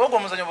kuba ogwo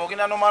omuzanyo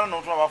bwogenda nomala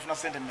notula baafuna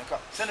sente mmeka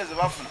sente ze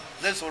baafuna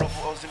zezisobola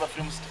oziba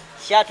firimu city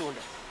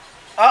kyatunda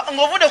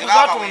ng'ovudde ku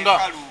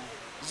zaatunda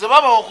ze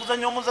babawa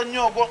okuzannya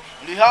omuzannyo ogwo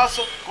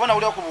lihaaso kuba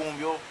nawulira ku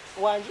buwumbi obwo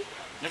wangi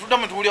ne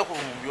tuddamu tuwulira ku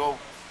buwumbi obwo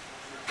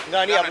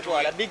ng'ani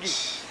yamutwala bigi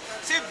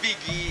si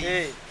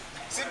bigi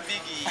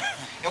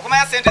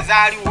okumanya sente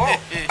zaaliwo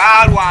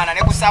baalwana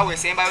ne ku ssaawa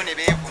esembayo ne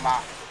beevuma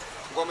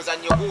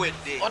ng'omuzannyo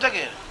guwedde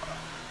otegeera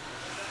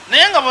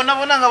naye nga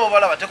bonna nga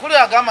bobalaba tekuli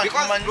agamba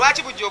nti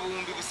lwaki bujja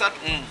obuwumbi busatu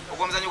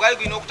ogwo omuzannyo gwali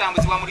gulina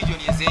okutambuzibwa mu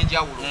regioni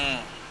ez'enjawulo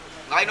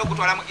nga balina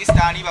okutwala mu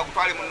eastern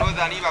bagutwale mu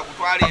northern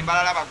bagutwale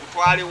embalala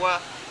bagutwalewa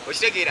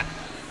okitegeera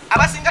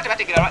abasinga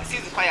tebategeera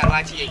ceasefire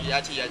lwaki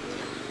yajja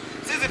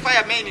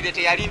ceasefire mainly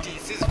teyali nti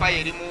ceasefire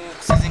eri mu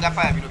kusizinga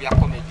fire bino bya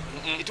comedy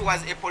it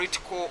was a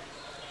political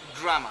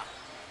drama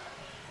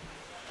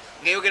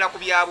ngeyogera ku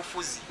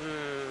byabufuzi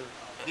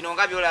bino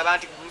nga byolaba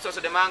nti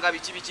musoso demanga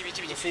biki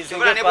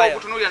sobola ne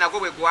bwokutunulira nagwo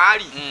bwe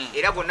gwali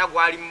era gwonna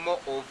gwali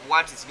more of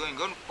what is going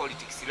on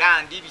politics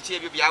land biki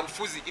ebyo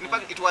byabufuzi in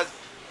fact it was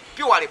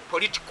purely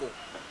political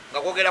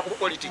nga kwogera ku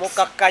politics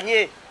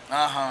mukakkanye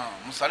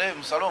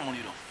musale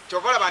omuliro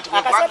kyobola abantu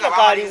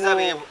bwebwagabaliza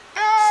beebo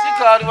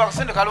sikali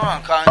wakasente kaliwo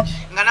nkanji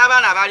nga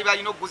n'abaana abaali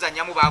balina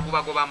okuguzannyamu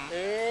baagubagobamu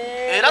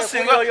era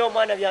singa oyo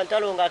omwana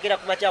byantalo ng'akera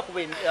ku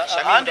makyakuba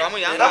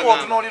era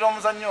bw'otunuulira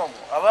omuzannyo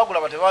ogwo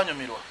abaagulaba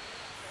tebanyumirwa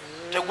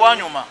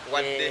tegwanyuma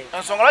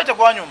ensonga lwaki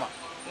tegwanyuma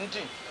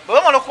nti bwe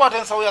bamala okukwata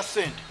ensawo ya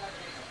ssente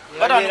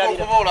batandika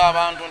okuboola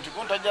abantu nti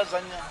guntajja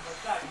zanya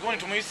gundi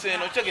tumuyise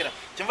eno okitegera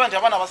kyenva nti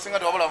abaana abasinga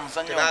tebabula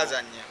muzannyo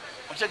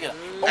okitegera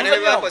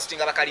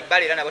omupostinga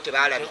bakalibala era nabo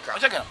tebaalabika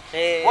okitegera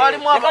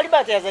walimu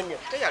teyazanya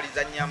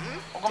teyalizannyamu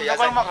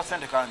ogomuzagalimu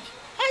akasente kangi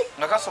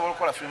nga kasobola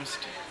okukola film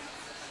city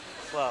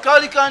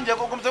kali kangi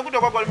ogomuzanyo gudde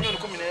gwagwali milioni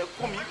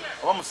 10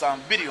 oba 7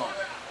 biliyoni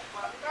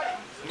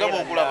nga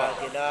bw'okulaba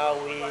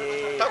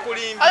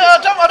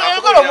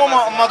takulimbiayogala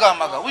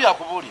omumagamaga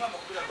wuyakubuulira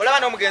olaba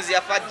n'omugenzi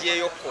yafa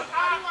ajjeeyokko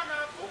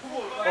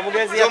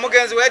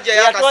omugenzi wejja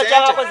yakasente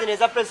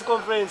yakoze press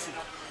conference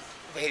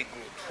very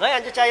good naye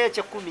anje kyayo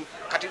ekye10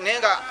 kati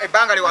nenga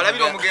ebbanga lye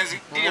walabira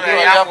omugenzi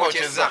liri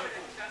yakocheza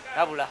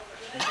abula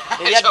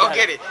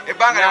Eyalemeseza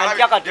ebbanga lye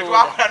walabira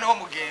twakola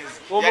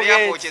n'omugenzi yali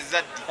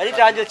yakocheza ddi ali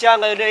tanjo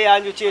kyanga yone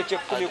yanjo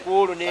kyekye10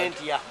 kuulu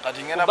n'entya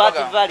kati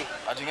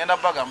ngenda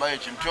baga mbayo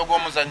ekintu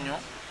ogw'omuzannyo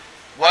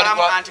gwali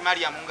anti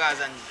Maria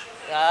mungazanyi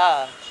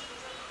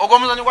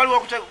ogw'omuzannyo gwali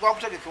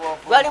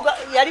wakutegekebwa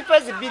yali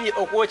phase 2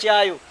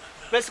 okwokyayo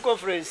press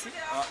conference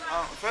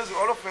phase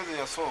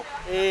yasooka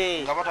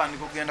nga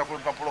batandika okugenda ku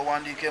lupapulo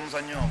wandiika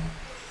emuzannyo ogwo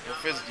yo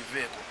phase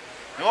giveeko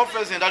naye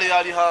phase endala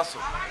yali haaso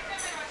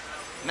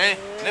ne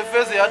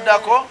phase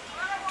yaddako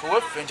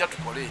tuwe ffenca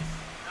tukole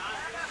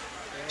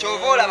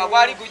kyova olaba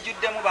gwali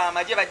gujjuddemu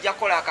bamagye bajja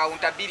kukola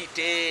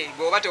accountability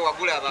gwoba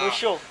tewagulaba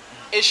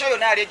esho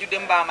yonna yali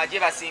ejjuddemu bamagye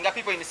basinga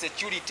people in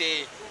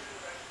security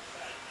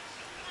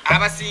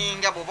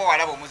abasinga boba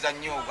walaba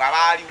omuzannyo ogwo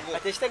abaaliwo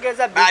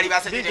baali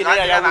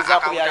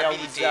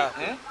basajjaakountability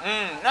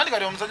nandi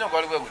kati omuzannyo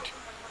gwali bwe guti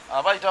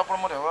abayita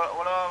promoter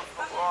wala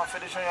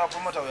federation ya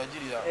promoter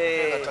yajirira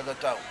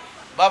gatagattawo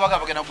babaga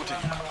bagenda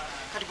gutegeka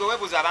kati gwe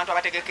webuuza abantu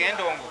abategeka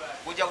endongo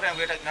gujja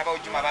kutandika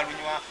n'abawujjuma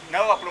balunywa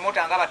nabo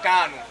bapromota nga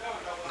bataano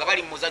nga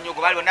bali mu muzannyo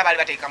ogwo bonna baali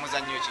bategeka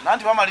muzannyo ki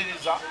nanti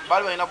bamaliriza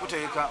baali balina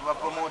kutegeka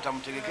bapromota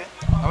mutegeke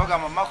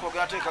abagamba Mako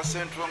ogenda teeka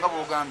central nga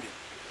bw'ogambye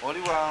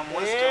oli wa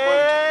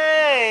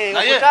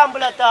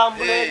okutambula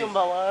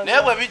enyumba wange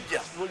naye bwe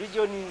bijja mu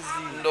regions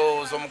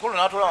ndowooza omukulu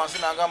n'atula wansi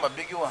n'agamba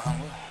bigi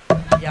wange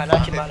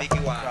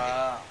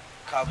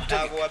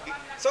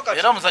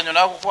era omuzannyo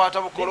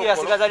n'agukwata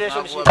bukolokolo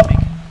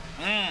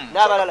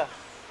n'abalala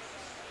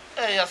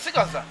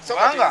yasigaza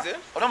kubanga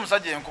oli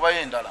omusajja enkuba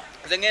y'endala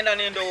nze ngenda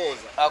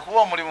n'endowooza akuba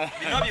omulimu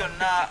bino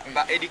byonna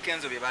ba Eddie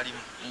Kenzo bye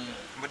balimu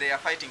but they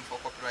are fighting for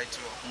copyright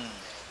law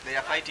they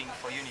are fighting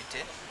for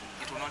unity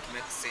it will not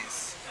make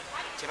sense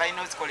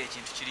kyebalina okikola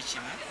ekintu kiri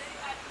kimu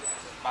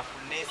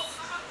bafune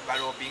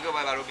balobinga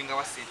oba balobinga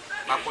wase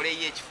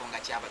bakoleyo ekifo nga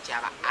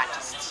kyaba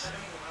artist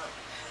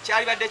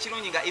kyali badde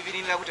kirungi nga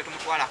Evelyn lagu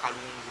tetumutwala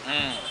kalungu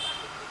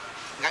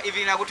nga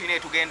Evelyn lagu tulina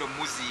etugenda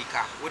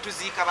omuziika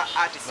wetuziika ba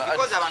artist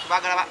because abantu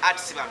bagala ba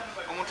artist bano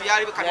omuntu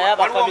yali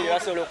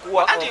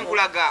anti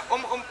nkulaga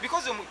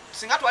because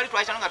singa twali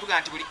twayita nga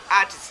tugamba nti buli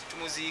artist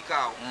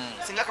tumuziikaawo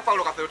singa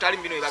Paulo Kapero tali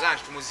mbino ebagamba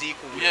nti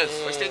tumuziiku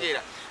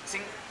okitegeera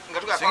singa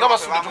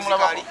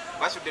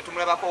basudde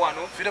tumulabako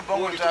wano fire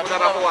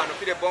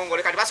bongo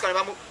lekati basikale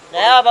bamu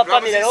naye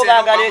abafamile nabo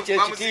baagala ekyo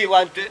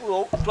ekitiibwa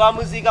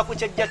twamuziika ku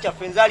kyajja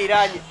kyaffe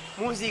nzaaliraanye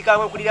muziika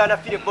okuliraana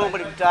fire bongo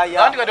ne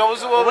mutaaya anti kati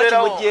obuzibu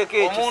obeerawo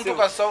omuntu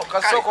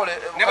kasokole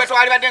ne bwe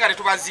twali badde nga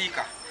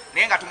tetubaziika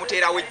naye nga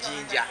tumuteerawo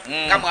ejjinja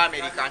nga mu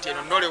America nti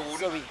eno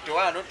Nollywood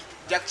tewano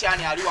Jack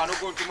Chan ali wano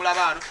go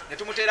tumulaba wano ne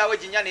tumuteerawo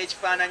ejjinja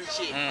n'ekifaananyi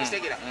kye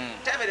kitegera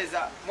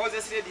tebereza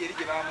Moses Lady eri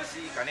gye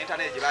bamuziika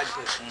n'entana gye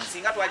bagiteeka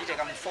singa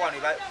twagiteeka mu fowano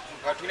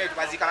tulina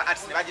tubaziika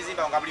artist ne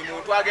bagizimba nga buli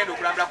muntu agenda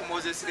okulambula ku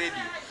Moses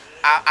Lady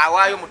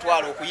awaayo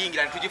mutwalo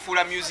okuyingira ne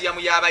tugifuula museum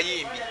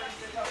y'abayimbi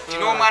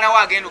kino omwana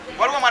wagenda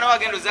waliwo omwana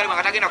wagenda ozaalibwa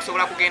nga tagenda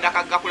kusobola kugenda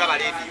kagga kulaba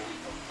radio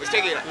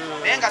okitegeera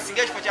naye nga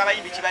singa ekifo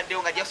ky'abayimbi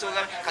kibaddewo nga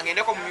jasobola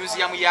kagendeko mu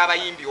museum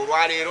y'abayimbi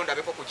olwaleero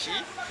ndabeko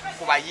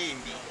ku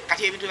bayimbi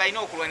kati ebintu balina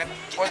okulwana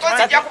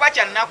kijja kuba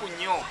kya nnaku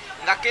nnyo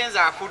nga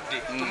Kenza afudde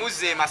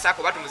tumuze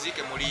Masako oba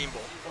tumuziike Mulimbo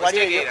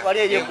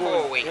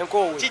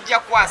Enkoowe kijja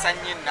kukwasa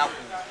nnyo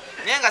ennaku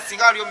naye nga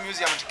singa waliyo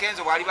museum nti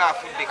Kenzo bwaliba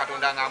afudde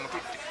Katonda nga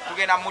amututte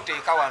tugenda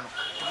muteeka wano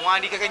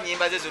tumuwandiikeko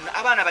ennyimba ze zonna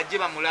abaana bajje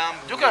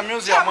bamulambu jukira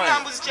museum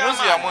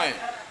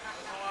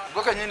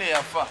gwe kenyini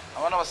yafa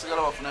abaana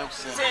basigala bafunayo ku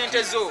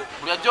sente zo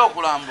buli ajja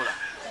okulambula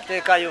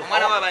teekayo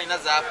omwana wa balina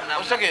zaafuna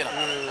okitegeera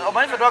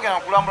omanyi ffe twagenda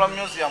kulambula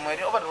museum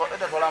eri oba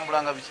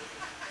twalambulanga biki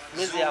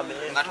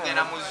nga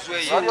tugenda mu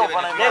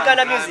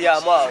negana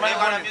museum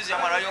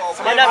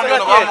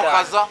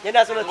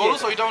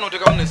oluusi oyitawo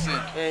noteekamu ne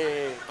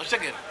sente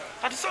okitegeera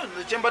kati so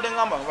kyembadde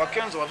ngamba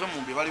bakenzo bave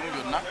mu bye balimu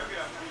byonna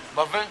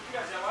bave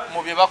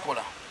mu bye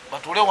bakola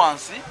batuule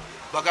wansi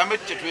bagambe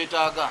kye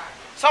twetaaga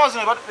sawa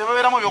zino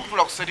bebabeeramu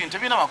ebyokutula ku serini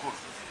tebiina makulu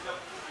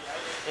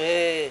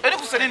eri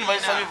ku serini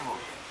bayisa bivu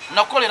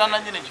nakukolera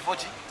nannyini ekifo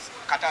ki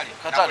katale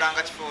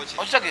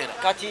okitegeera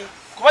kati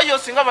kuba yo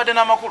singa badde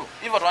n'amakulu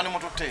iva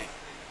twandimututte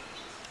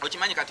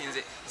okimanyi kati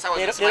nze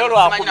leero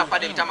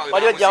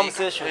lwakubwaliyo jam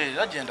session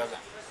agendaga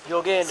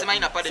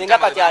yogenda singa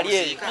kati ali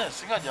eyo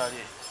singa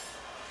gyali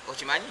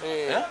okimanyi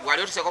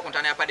wali otuseeko ku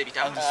ntana ya Padde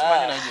Bitama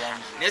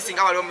naye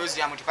singa waliwo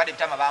museum nti Padde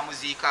Bitama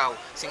bamuziikaawo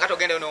singa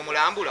togendayo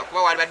n'omulambula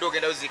kuba wali badde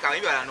ogenda oziikaawo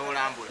ebibala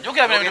n'olambula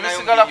jukira bintu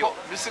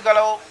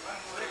bisigalawo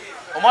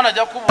omwana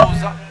ajja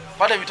kubuuza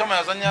Padde Bitama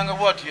yazanyanga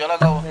bwati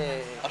yalagawa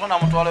ate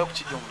n'amutwalayo ku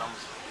kijja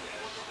omulamuzi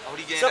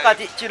so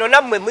kati kino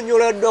nammwe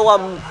munyoloddwa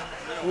wamu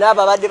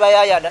n'ababadde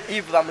bayayana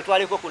Eve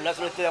bamutwaleko ku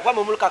national theatre kuba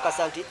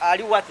mumulukakasa nti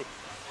ali wate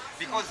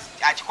because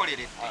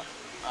akikoleredde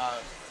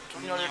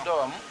tunyoleddwa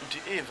wamu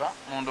nti Eva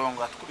mu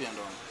ndongo atukubye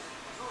endongo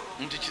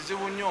nti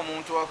kizibu nnyo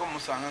omuntu wako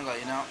musanga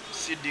ng'alina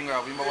CD nga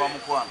abuyimba bwa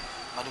mukwano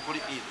nga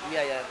tukuli Eva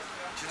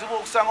kizibu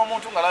okusanga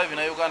omuntu nga live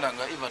na Uganda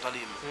nga Eva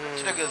talimu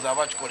kitegeeza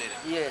abakikolere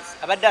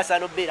abadde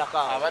asaana obeerako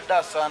abadde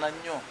asaana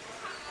nnyo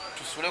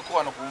tusuleko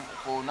wano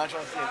ku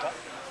National Theatre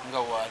nga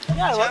wali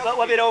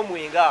wabeerawo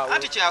mwenga awo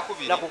anti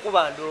kyakubiri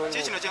nakukuba ndongo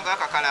kino kyenga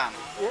Kakalaamu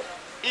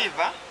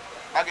Eva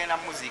agenda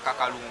muziika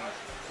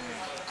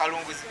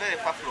Kalungu is very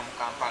far from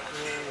Kampala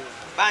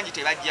banji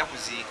tebajja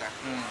kuziika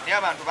naye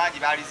abantu banji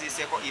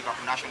baaliziiseeko Eva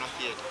ku National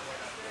Theatre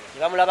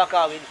nebamulabako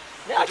awo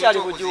naye akyali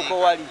bujuuko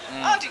wali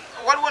anti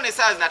waliwo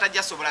nesaazi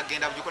natajja sobola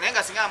kugenda bujuuko naye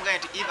nga singa amugaye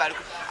nti Eva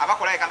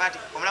abakola ekamba nti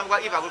omulambo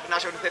gwa Eva ku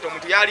National Theatre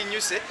omuntu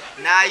yalinnyuse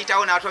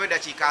n'ayitawo n'atwala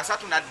eddakiika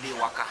 3 n'adda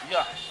ewaka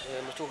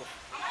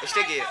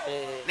ekitegeera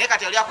naye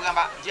kati yali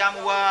akugamba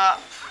jamu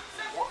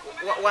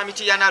wa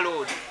Mitiyana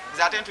Road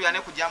ate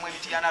ntuyane kujamu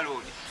Mitiyana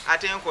Road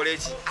ate nkola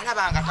eki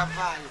alabanga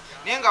tavaayo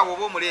naye nga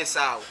woba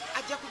omuleesa awo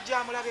ajja kujja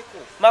amulabeko.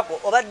 Mako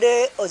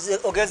obadde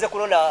ogenze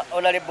kulonda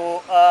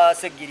Honorable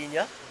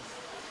Segirinya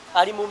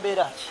ali mu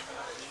mbeera ki?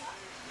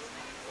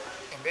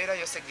 Embeera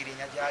yo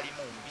Segirinya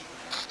gy'alimu mbi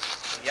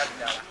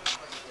ebyaddala.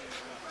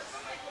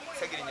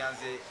 Segirinya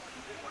nze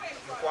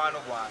mukwano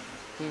gwange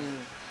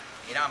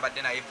era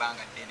mbadde naye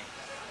ebbanga ddene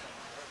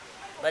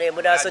bale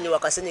mudasonyiwa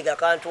kasenyiga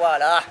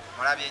kantwala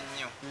mulabye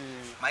nnyo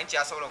manyi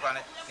kyasobola okwana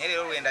naye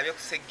leero lwendabye ku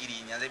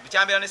Segirinya nze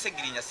bikyambeera ne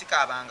Segirinya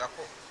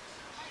sikaabangako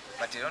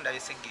bati leero ndabye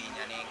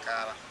Segirinya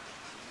n'enkaaba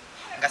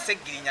nga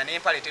Segirinya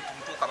n'empale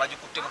tetumutuuka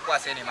bagikutte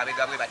bukwase ne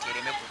mabega bwe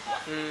batereme kugwa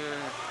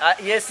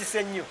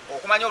yesise nnyo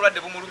okumanya obulwadde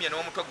bumulumye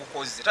n'omutwe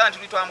gukoze tala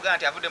nti twamugamba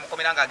nti avudde mu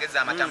komera ng'agezze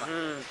amatama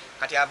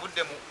kati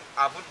avudde mu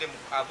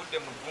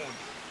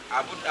gundi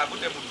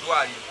avudde mu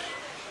ddwaliro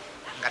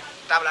nga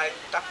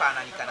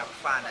tafaananika na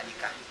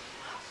kufaananika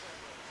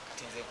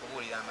kati nze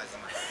kubuulira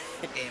amazima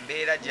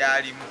embeera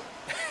gy'alimu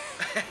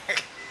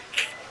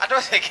ate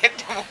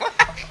osekeddemu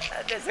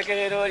ate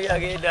sekerera oli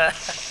agenda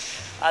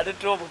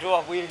atutta omutwe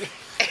wabweru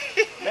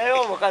naye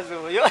omukazi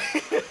oyo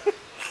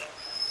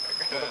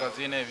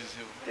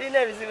tulina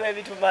ebizibu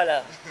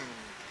ebitumala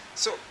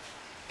so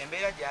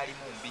embeera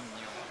gy'alimu mbi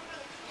nnyo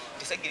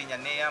nti Segirinya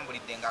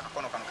neeyambulidde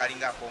ng'akakono kano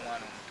kalinga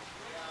ak'omwana omuto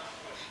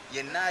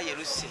yenna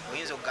yeruse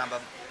oyinza okugamba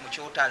mu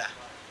kyotala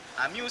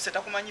amyuse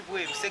takumanyi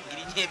bweru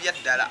Segirinya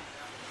ebyaddala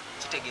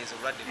kitegeeza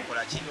obulwadde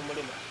bukola ki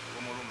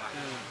bumuluma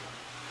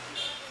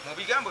mu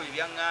bigambo bye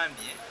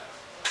byaŋŋambye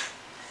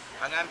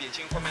baŋŋambye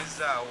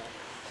ekinkomezaawo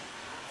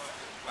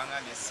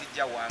baŋŋambye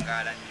sijja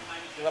wangaala nnyo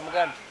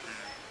bamugambye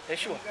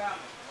eshuwa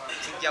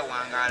sijja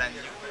wangaala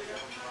nnyo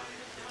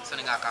so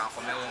nenga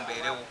akankomewo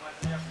mbeerewo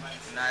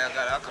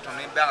nayagala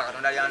Katonda ebbanga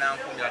Katonda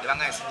lyanankumbira wadde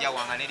baŋŋambye sijja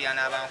wanga ne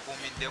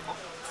lyanabankumbiddeko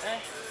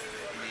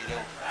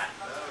mbeerewo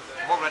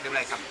kuba obulwadde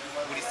bulabika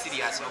buli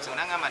siriasi nokusanga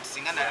nangamba nti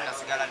singa nali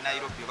nasigala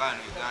Nairobi oba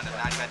wano Uganda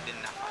nalibadde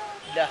nnafa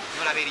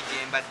nolaba eri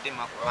gyembadde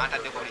Mako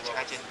bantaddeko buli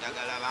kika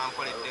kyeddagala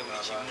bankoledde buli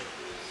kimu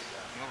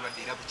niwe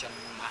obulwadde era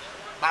bukyannuma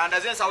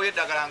bandaze ensawo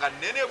y'eddagala nga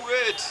nnene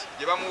bweti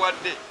gye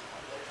bamuwadde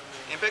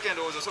empeka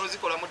endowooza osobola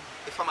zikolamu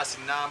efamasi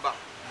namba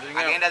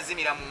agenda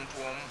zimira muntu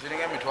omu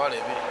ziringa emitwalo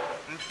 2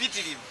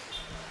 mpitirivu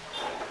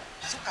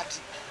so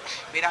kati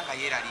beera nga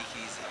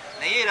yeeraliikiriza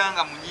naye era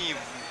nga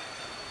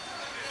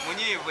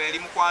munyiivu eri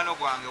mukwano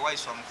gwange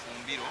Waiswa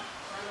Mufumbiro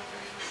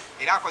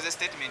era akoze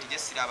statement gye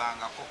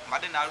sirabangako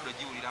mbadde naaludde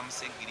giwulira mu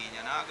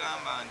Segirinya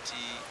n'agamba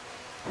nti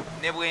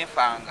ne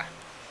bwenfanga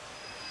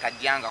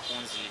tajjanga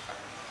kunziika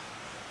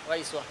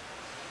Waiswa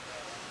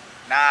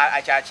na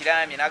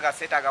akyakiramye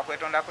nagaseetaaga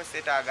kwetondako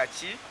seetaaga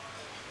ki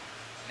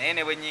naye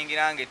ne bwe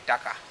nnyingiranga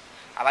ettaka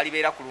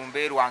abalibeera ku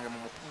lumbe lwange mu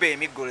mukuba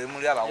emiggo lwe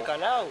mulabawo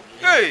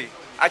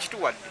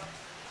akituwadde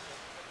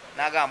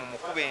n'agamba mu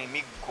mukuba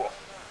emiggo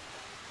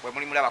bwe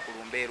muli mulaba ku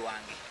lumbe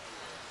lwange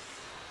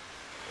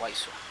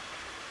Waiswa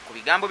ku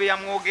bigambo bye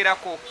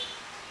yamwogerako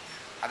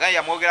agambye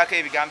yamwogerako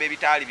ebigambo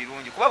ebitaali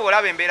birungi kuba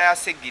bw'olaba embeera ya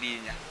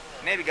Segirinya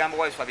n'ebigambo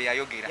Waiswa bye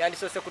yayogera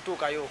yandisose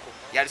kutuukayo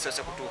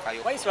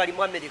Waiswa ali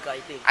mu America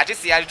I think ate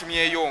si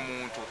yalitumyeyo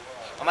omuntu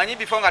omanyi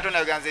before nga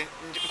tonaganze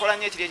nkola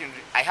nnyo ekiri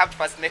ekintu I have to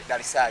first make the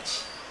research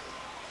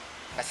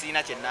nga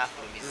sirina kye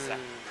nnaafulumiza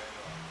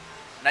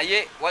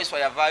naye Waiswa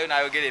yavaayo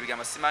n'ayogera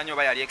ebigambo simanyi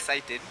oba yali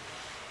excited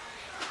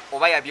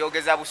oba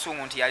yabyogeza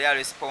busungu nti yali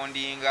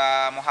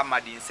arespondinga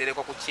Muhammad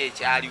Nsereko ku ki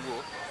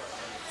ekyaliwo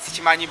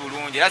sikimanyi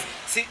bulungi era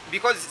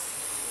because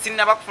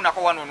sinnaba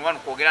kufunako one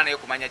kwogera naye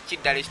kumanya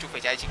kiddala ekituufu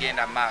ekyali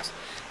kigenda mu maaso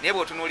naye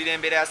bw'otunuulira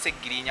embeera ya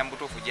Segirinya mu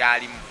butuufu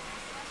gy'alimu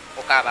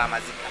okaaba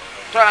amaziga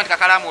tolaba nti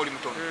Kakalaamu oli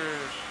mutono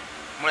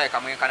mulabika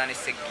mwenkana ne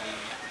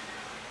Segirinya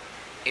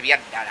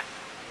ebyaddala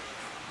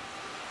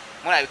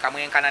mulabika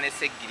mwenkana ne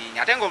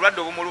Segirinya ate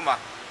ng'obulwadde obumuluma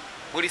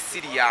buli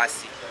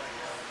siriyaasi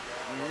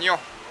nnyo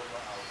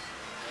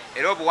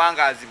era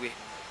obuwangaazi bwe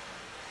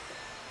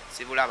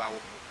sibulabawo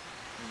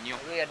nnyo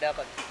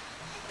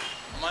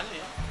manyi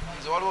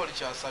nze waliwo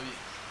olikyasabye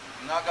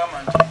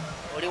n'agamba nti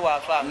oli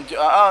waafa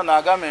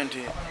n'agambye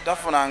nti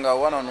tafunanga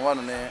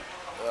one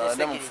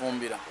ne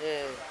Mufumbira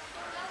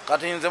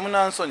kati nze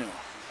munansonyiwa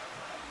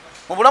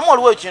mu bulamu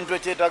waliwo ekintu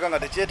ekyetaaga nga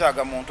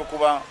tekyetaaga muntu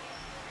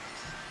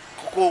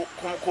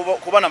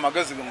kuba na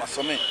magezi mu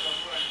masome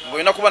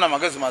ng'olina kuba na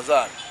magezi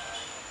mazaali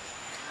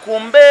ku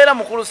mbeera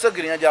mukulu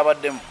Segirinya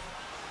gy'abaddemu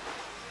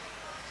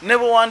ne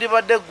bwe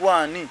wandibadde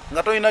gwani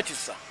nga tolina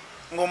kisa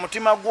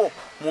ng'omutima gwo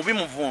mubi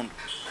muvundu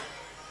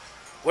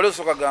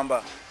oleesooka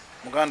gamba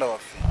muganda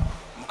waffe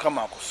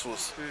mukama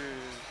akusuusa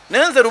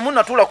naye nze lumu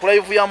natuula ku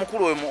live ya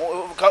mukulu we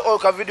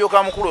ka video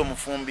ka mukulu we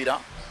mufumbira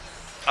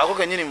ako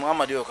kenyini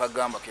Muhammad oyo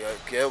kagamba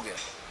keyayogera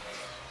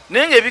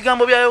naye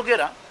ng'ebigambo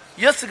byayogera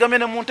yesigamye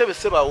ne mu ntebe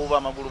sebaawuuba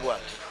amagulu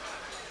bw'ati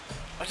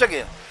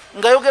okitegeera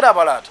ng'ayogera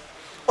abalaata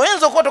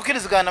oyinza okuba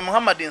tokkirizigana na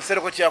Muhammad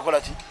Nsereko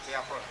kyakola ki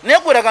naye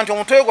gweraga nti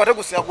omutwe gwe ate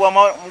gusinga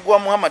gwa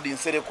Muhammad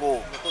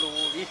Nsereko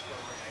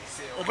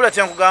mpula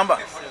kyenkugamba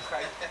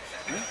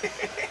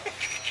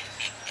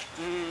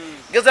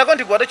gezaako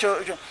nti gwate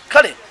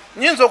kale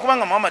nyinza okuba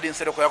nga Muhammad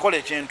Nsereko yakola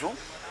ekintu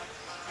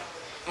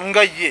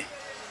nga ye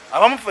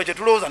abamu ffe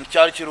kyetulowooza nti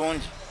kyali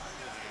kirungi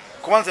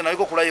kuba nze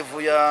naliko ku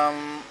live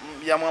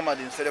ya Muhammad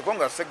Nsereko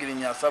nga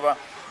Segirinya asaba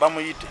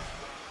bamuyite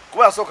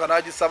kuba asooka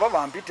n'agisaba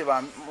bampite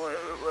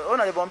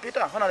onalebo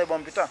mpita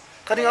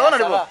kati nga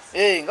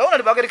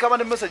onalebo agerikaba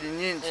ne message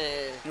nyingi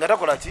nga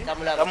takola ki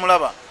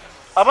tamulaba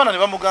abaana ne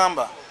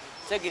bamugamba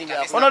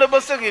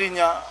onalebo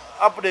Segirinya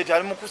update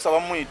ali mu kusaba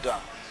muyita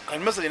kati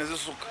message ne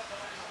zisuka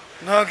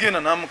n'agenda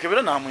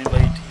n'amukebera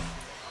n'amwinvite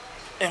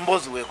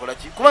embozi weekola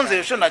ki kuba nze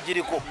esho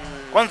nagiriko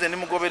kuba nze ndi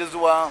mugoberezi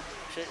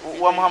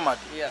wa Muhammad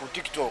ku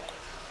TikTok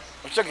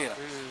okitegeera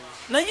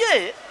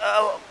naye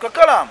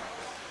Kakalaamu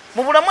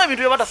mu bulamu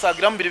ebintu bye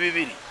batasaagiramu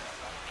bibiri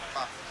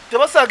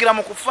tebasaagira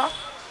mu kufa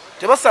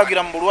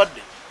tebasaagira mu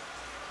bulwadde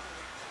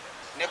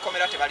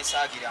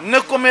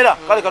nekomera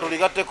kale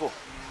katuligatteko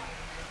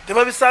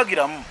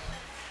tebabisaagiramu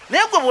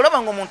naye gwe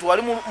bw'olaba ng'omuntu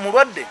wali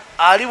mulwadde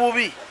ali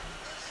bubi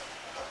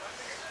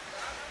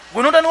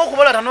gwe notandika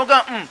okubala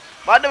tanoga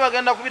badde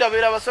bagenda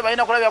kubirabeera base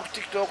balina kulabya ku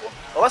TikTok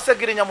oba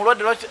Segirinya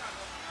mulwadde lwaki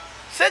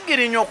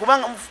Segirinya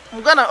okubanga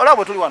muganda olaba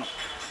bwe tuli wano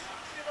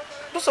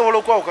tusobola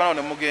okwawukanawo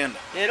ne mugenda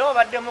era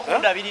obaddemu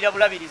kundabirira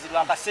bulabirizi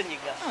lwa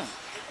kasenyiga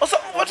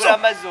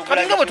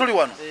kalinga bwe tuli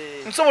wano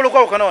nsobola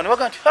okwawukanawo ne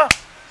baga nti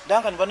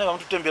Dankan banne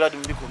bamututte embiradi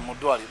mbiku mu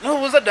ddwaliro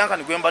nobuuza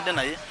Dankan gwe mbadde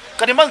naye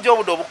kati mbazi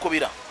gyobudde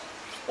obukubira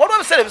waliwo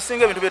ebiseera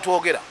ebisinga ebintu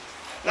byetwogera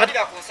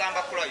labira ku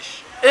nsamba Quraish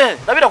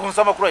labira ku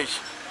nsamba Quraish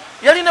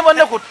yali ne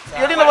banne ku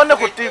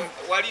TV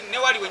ne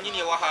wali wenyini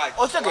ewa Haji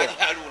otegera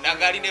aluna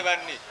ngali ne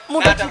banne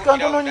mudakiika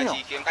ntono nnyo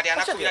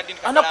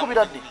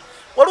anakubira ddi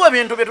waliwo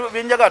ebintu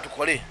byenjaga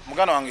tukole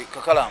muganda wange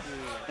Kakalaamu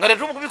nga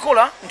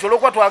tetubikola nti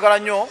olwokuba twagala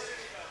nnyo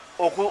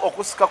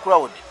okusika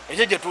crowd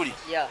ekyo gye tuli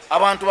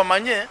abantu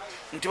bamanye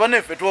nti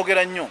baneffe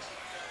twogera nnyo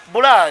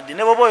buladi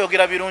ne bwoba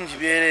oyogera birungi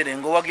byerere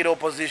ng'owagira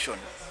opposition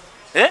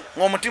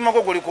ng'omutima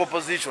gwo guli ku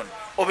opposition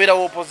obeera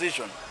wa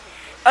opposition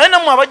ate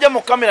nammwe abajja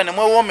mu kamera ne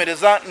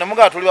mwewoomereza ne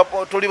mugaa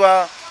tuli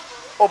ba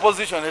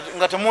opposition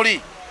nga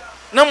temuli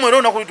nammwe era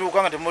olunaku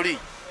lituuka nga temuli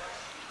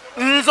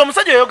nze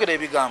omusajja oyogera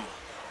ebigambo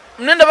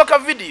nendaba ka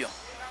vidiyo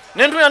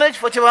nentunya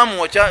n'ekifo kye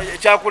baamuwa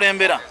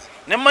kyakulembera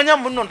ne mmanya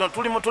muno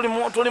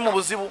tuli mu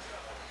buzibu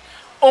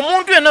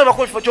omuntu yenna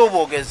webakola ekifo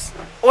ky'obwogezi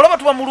olaba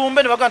tuba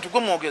mulumbe ne baga nti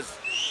gwe mwogezi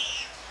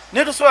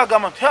naye tosobola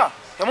agamba nti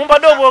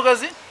temumpadde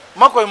obwogezi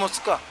Mako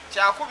emusika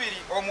kyakubiri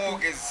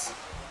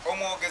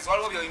omwogezi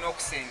waliwo byolina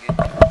okusengera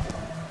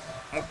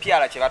mu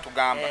pyala kye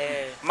batugamba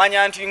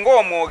manya nti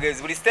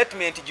ng'omwogezi buli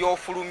statement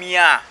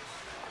gy'ofulumya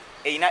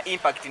erina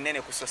impact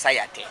nene ku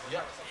society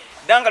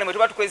Dankan mwe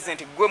tuba tukwezise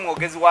nti gwe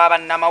mwogezi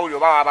w'abannamawulire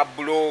oba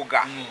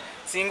w'ababloga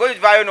singa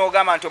ovaayo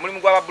n'ogamba nti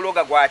omulimu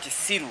gw'ababloga gwa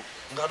kisiru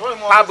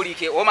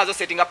public omaze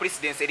osettinga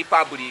precedence eri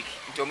public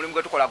nti omulimu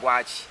gwe tukola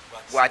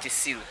gwa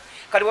kisiru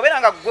kati bw'obeera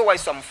nga gwe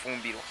waiswa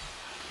mufumbiro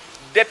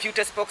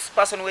deputy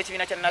spokesperson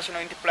w'ekibiina kya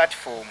National Unity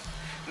Platform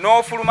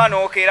n'ofuluma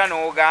n'okeera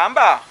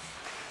n'ogamba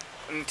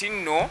nti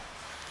nno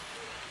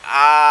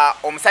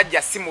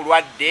omusajja si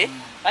mulwadde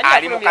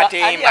ali mu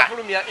katemba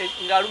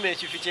ng'aluma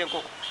ekifi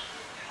ky'enkoko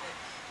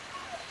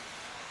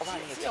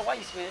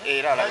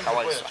era alabika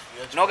waiswa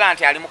n'ogamba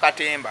nti ali mu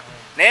katemba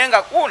naye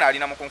nga kuno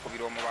alina mu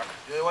kunkubira omubaka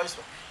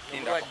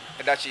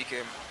eddakiika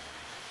emu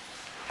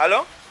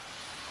halo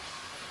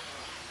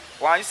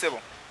wanyisebo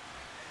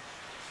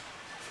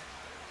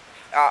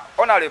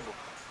honorable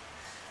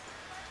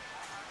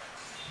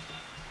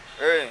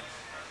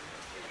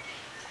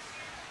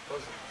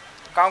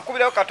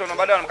kankubirayo katono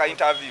mbadde wano muka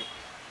interview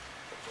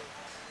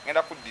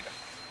ngenda kuddira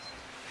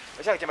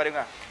ekyaka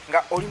kyembadenga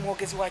nga oli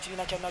mwogezi wa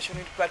kibiina kya National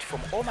Unity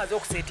Platform omaze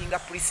okusetinga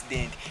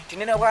president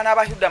tinene bwana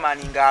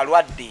abahudamani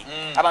ng'alwadde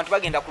abantu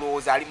bagenda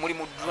kulowooza muli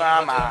mu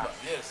drama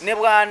ne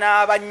bwana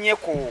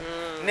abanyeko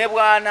ne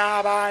bwana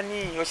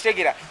abaani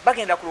okitegera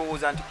bagenda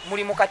kulowooza nti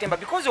muli mu katemba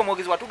because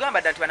omwogezi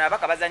watugamba dda nti bano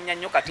abaka bazannya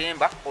nnyo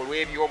katemba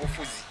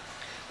olw'ebyobufuzi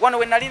wano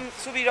we nali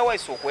nsubirira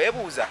waiso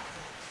okwebuuza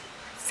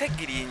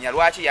Segirinya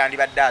lwaki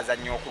yandibadde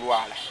azannya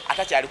okulwala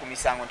atakyali ku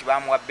misango nti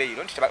baamuwa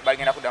beyiro nti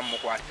bagenda kuddamu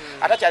mukwala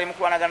atakyali mu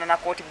kulwanagana na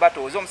kooti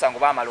battles omusango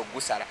baamala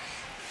okugusala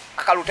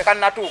akalu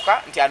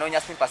tekannatuuka nti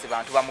anoonya simpasi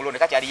bantu bamulonde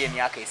kati aliyo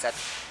emyaka 3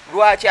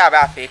 lwaki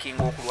aba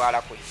afeekinga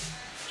okulwala kwe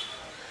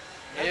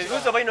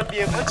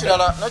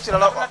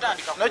nakirala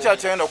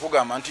kyagenda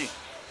okugamba nti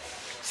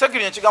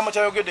Segirinya ekigambo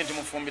kyayogedde nti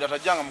mufumbira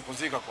tajjanga mu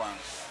kuziika kwange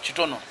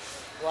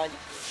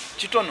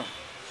kitono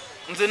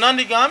nze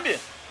nandigambye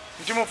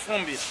nti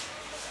mufumbira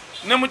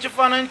ne mu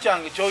kifaananyi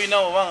kyange ky'olina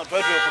obanga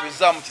twali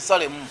twekubizaamu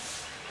kisalemu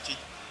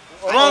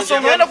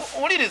olw'ensonga genda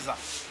kuwuliriza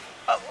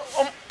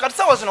kati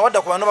saawa zino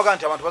wadda ku bantu bagaa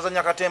nti abantu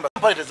bazannya katemba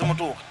empale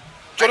tezimutuuka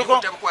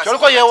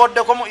kyoliko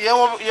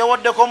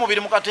yeewoddeko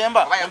omubiri mu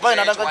katemba empale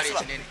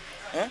nadagakisa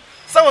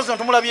saawa zino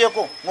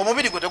tumulabyeko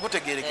ng'omubiri gwe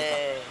tegutegeerekeka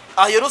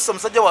ayeruse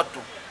musajja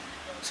wattu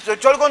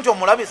kyoliko nti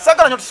omulabye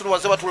sagala nyo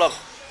tusuluwaze batulaba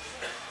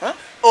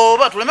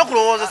oba tuleme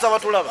kulowoozesa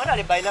batulaba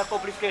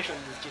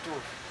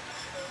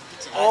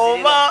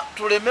oba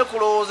tuleme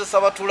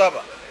kulowoozesa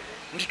batulaba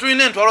nti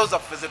tulina entwalo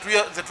zaffe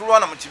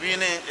zetulwana mu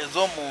kibiina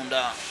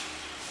ez'omunda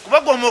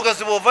kuba gwe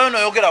omwogezi bw'ovaayo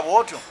noyogera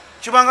bw'otyo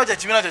kibanga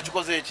kyekibiina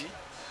kyekikoze eki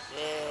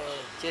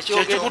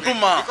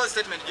kyekikutuma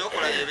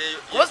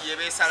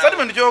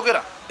statement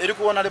gy'oyogera eri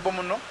kuwona lebo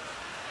muno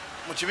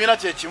mu kibiina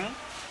kyekimu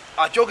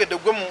akyogedde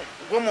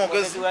gwe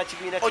mwogezi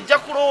ojja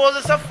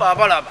kulowoozesa ffe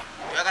abalaba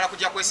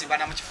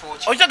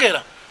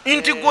okitegeera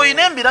nti gwe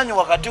oyina embiranyi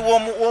wakati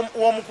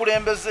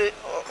w'omukulembeze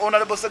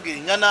Honorable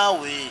Segirinya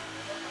naawe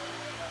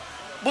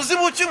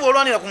buzibu ki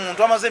bw'olwanira ku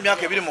muntu amaze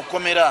emyaka 2 mu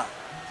kkomera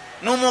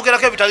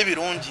n'omwogerako ebitali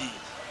birungi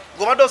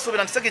gobadde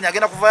osuubira nti Segirinya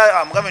agenda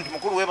kuva amugambe nti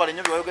mukulu weebale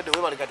nnyo by'oyogedde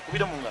weebale kati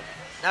kubire mu ngalo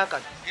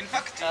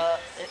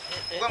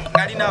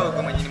nali naawe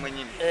gwe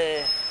mwenyini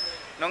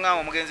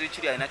nongamba omugenzi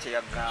w'ekiri alina kye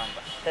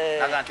yagamba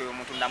aga nti oyo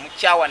omuntu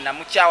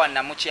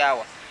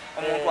namukyawa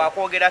omuntu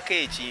akwogerako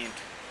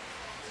ekintu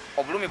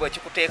obulumi bwe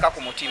kikuteeka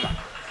ku mutima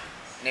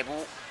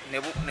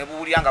ne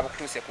buwulira nga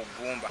bukutuuse ku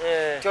ggumba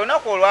ti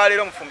olunaku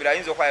olwaleero omufumbiro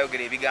ayinza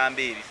okwayogera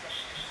ebigambo ebyo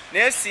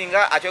naye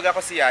singa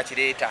akyogerako si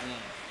yakireeta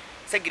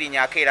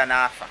Segirinya akeera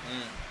n'afa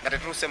nga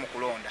tetutuuse mu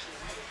kulonda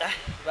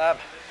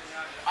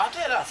ate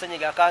era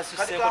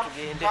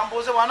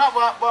kambuuze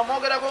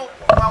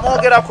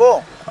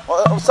bwamwogerako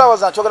saawa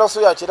zinakyogera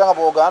kusuya akira nga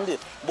bwogambye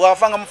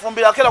bwafa nga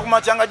mufumbire akeera ku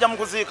makya nga ajja mu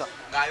kuziika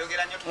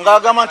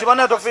ng'agamba nti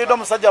banaye tofiiridde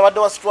omusajja abadde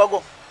wa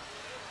sitwago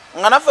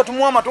nga naffe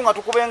tumuwa amatu nga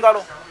tukuba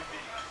engalo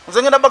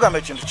nze ngenda bagamba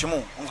ekintu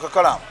kimu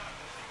omukakalaamu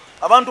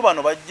abantu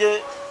bano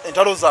bajje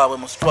entalo zaabwe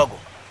mu sitwago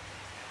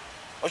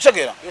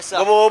okitegeera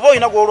nga bw'oba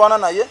olina gw'olwana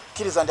naye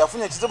kkiriza nti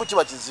afunye ekizibu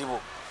kiba kizibu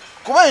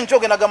kuba enkyo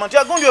ogenda gamba nti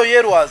agundi oyo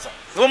yeerwaza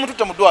ne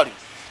bamututte mu ddwaliro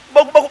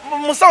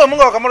musawe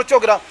munga wakamala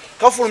kyogera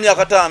kafulumya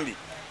akatambi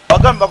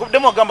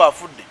bakuddemu agamba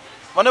afudde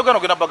banayogana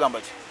ogenda bagamba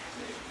ki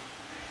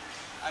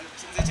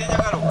nze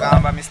kyenjagala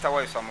okugamba Mr.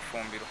 Wife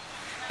amufumbiro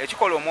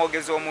ekikola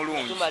omwogezi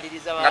omulungi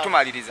nga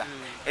tumaliriza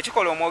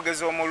ekikola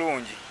omwogezi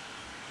omulungi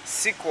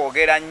si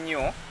kwogera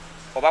nnyo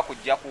oba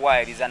kujja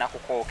kuwaayiriza na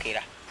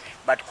kukookera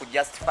but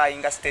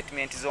kujustifyinga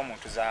statement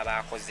z'omuntu z'aba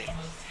akoze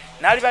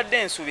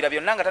naalibadde ensuubira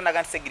byonna nga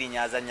tanaga nti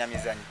Segirinya azannya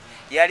mizanyo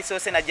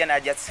yalisoose najja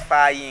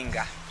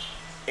najustifyinga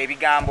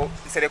ebigambo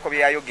Nsereko bye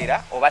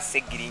yayogera oba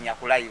Segirinya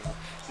ku live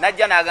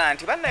najja n'agamba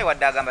nti bannaye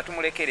wadde agamba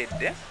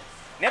tumulekeredde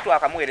naye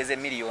twakamuweereza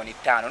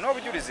 $5,000,000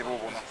 n'obujulizi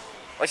bubuno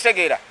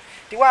okitegeera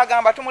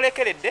tiwagamba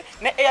tumulekeredde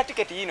ne air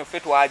ticket yino ffe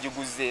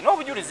twagiguze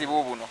n'obujulizi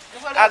bubuno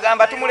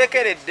agamba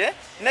tumulekeredde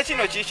ne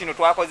kino kino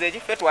twakoze eki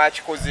ffe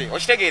twakikoze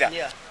okitegeera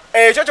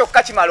ekyo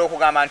kyokka kimala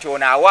okugamba nti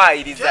ono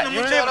awaayiriza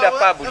you leave the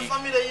public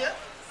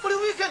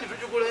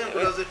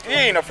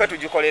yino ffe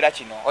tugikolera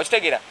kino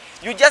okitegeera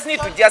you just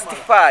need to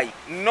justify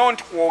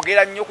not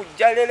kwogera nnyo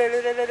kujja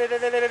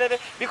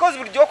because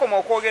buli gyokoma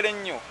okwogera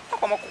ennyo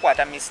okoma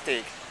okukwata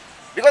mistake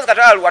because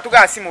katala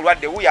watuga simu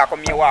lwadde wuyo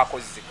akomyewo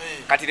akoze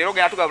kati leero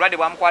genda tuga lwadde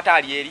bwamukwata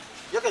ali eri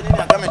yake nini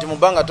agame nti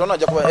mubanga tono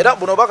ajja kuba era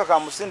buno baka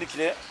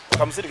kamusindikire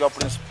kamusindika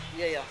principal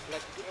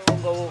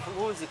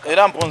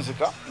era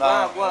mponzika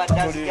na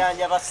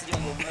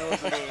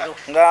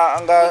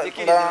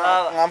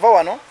nga nva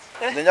wano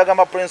nja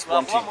gamba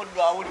principal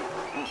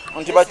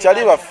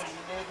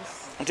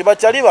nti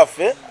bakyali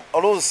baffe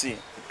oluusi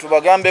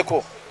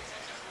tubagambeko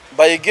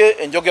bayige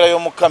enjogera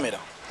y'omu kamera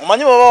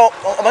omanyi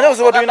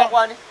obuzibu tulina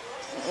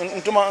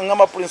ntuma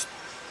ngamba principal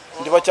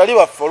nti bakyali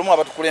baffe olumu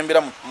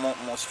abatukulembera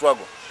mu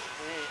struggle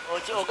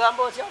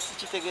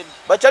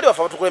bakyali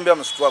baffe abatukulembera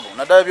mu struggle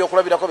naddala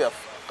ebyokulabirako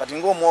byaffe kati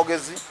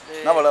ng'omwogezi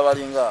n'abalala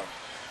balinga abo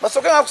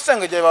basooke nga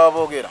kusenge gye baba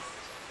boogera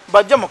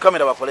bajja mu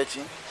kamera bakole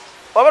ki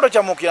oba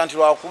tokyamuukira nti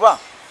lwakuba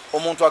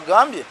omuntu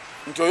agambye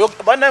nti oyo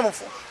bannaye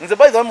nze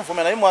bayizawe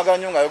mufumira naye mwagala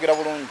nnyo ng'ayogera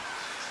bulungi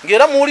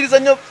ng'era muwuliriza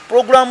nnyo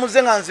puroguramu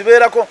ze nga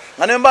nzibeerako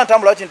nga ne mba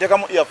ntambula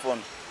kinteekamu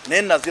earphone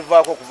naye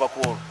nazivaako okuva ku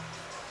olwo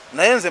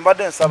naye nze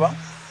mbadde nsaba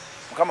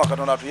Mukama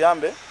Katonda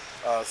atuyambe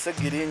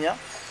Segirinya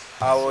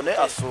awone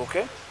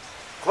asooke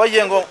kuba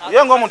yengo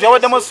omuntu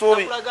yaweddemu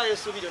essuubi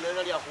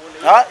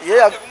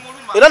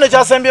era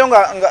nekyasembyeyo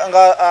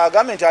nga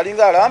agambe nti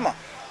alinga alaama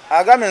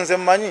agambe nze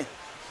mmanyi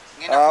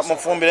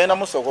mufumbire na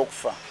musooka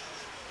okufa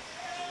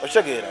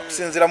okitegeera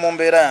okusinziira mu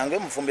mbeera yange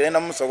mufumbire na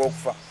musooka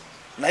okufa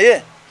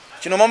naye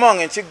kino mama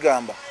wange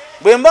nkigamba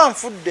bwe mba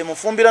nfudde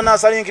mufumbira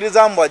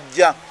n'asalinkirizamu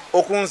bw'ajja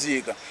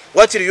okunziiga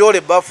wakiri yoole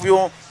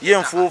ebbaafu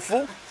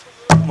y'enfuufu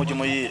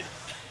mugimuyiire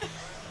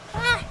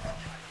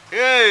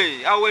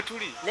awe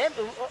tuli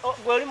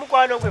gwoli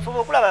mukwano gwe fuba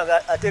okulaba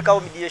nga ateekawo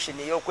mediation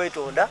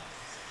ey'okwetonda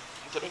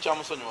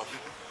kyamusonyiwa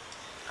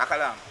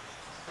Kakalaamu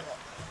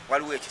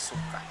waliwo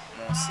ekisukka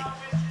mu nsi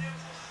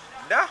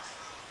dda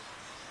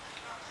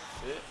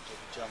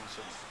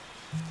kyamusoma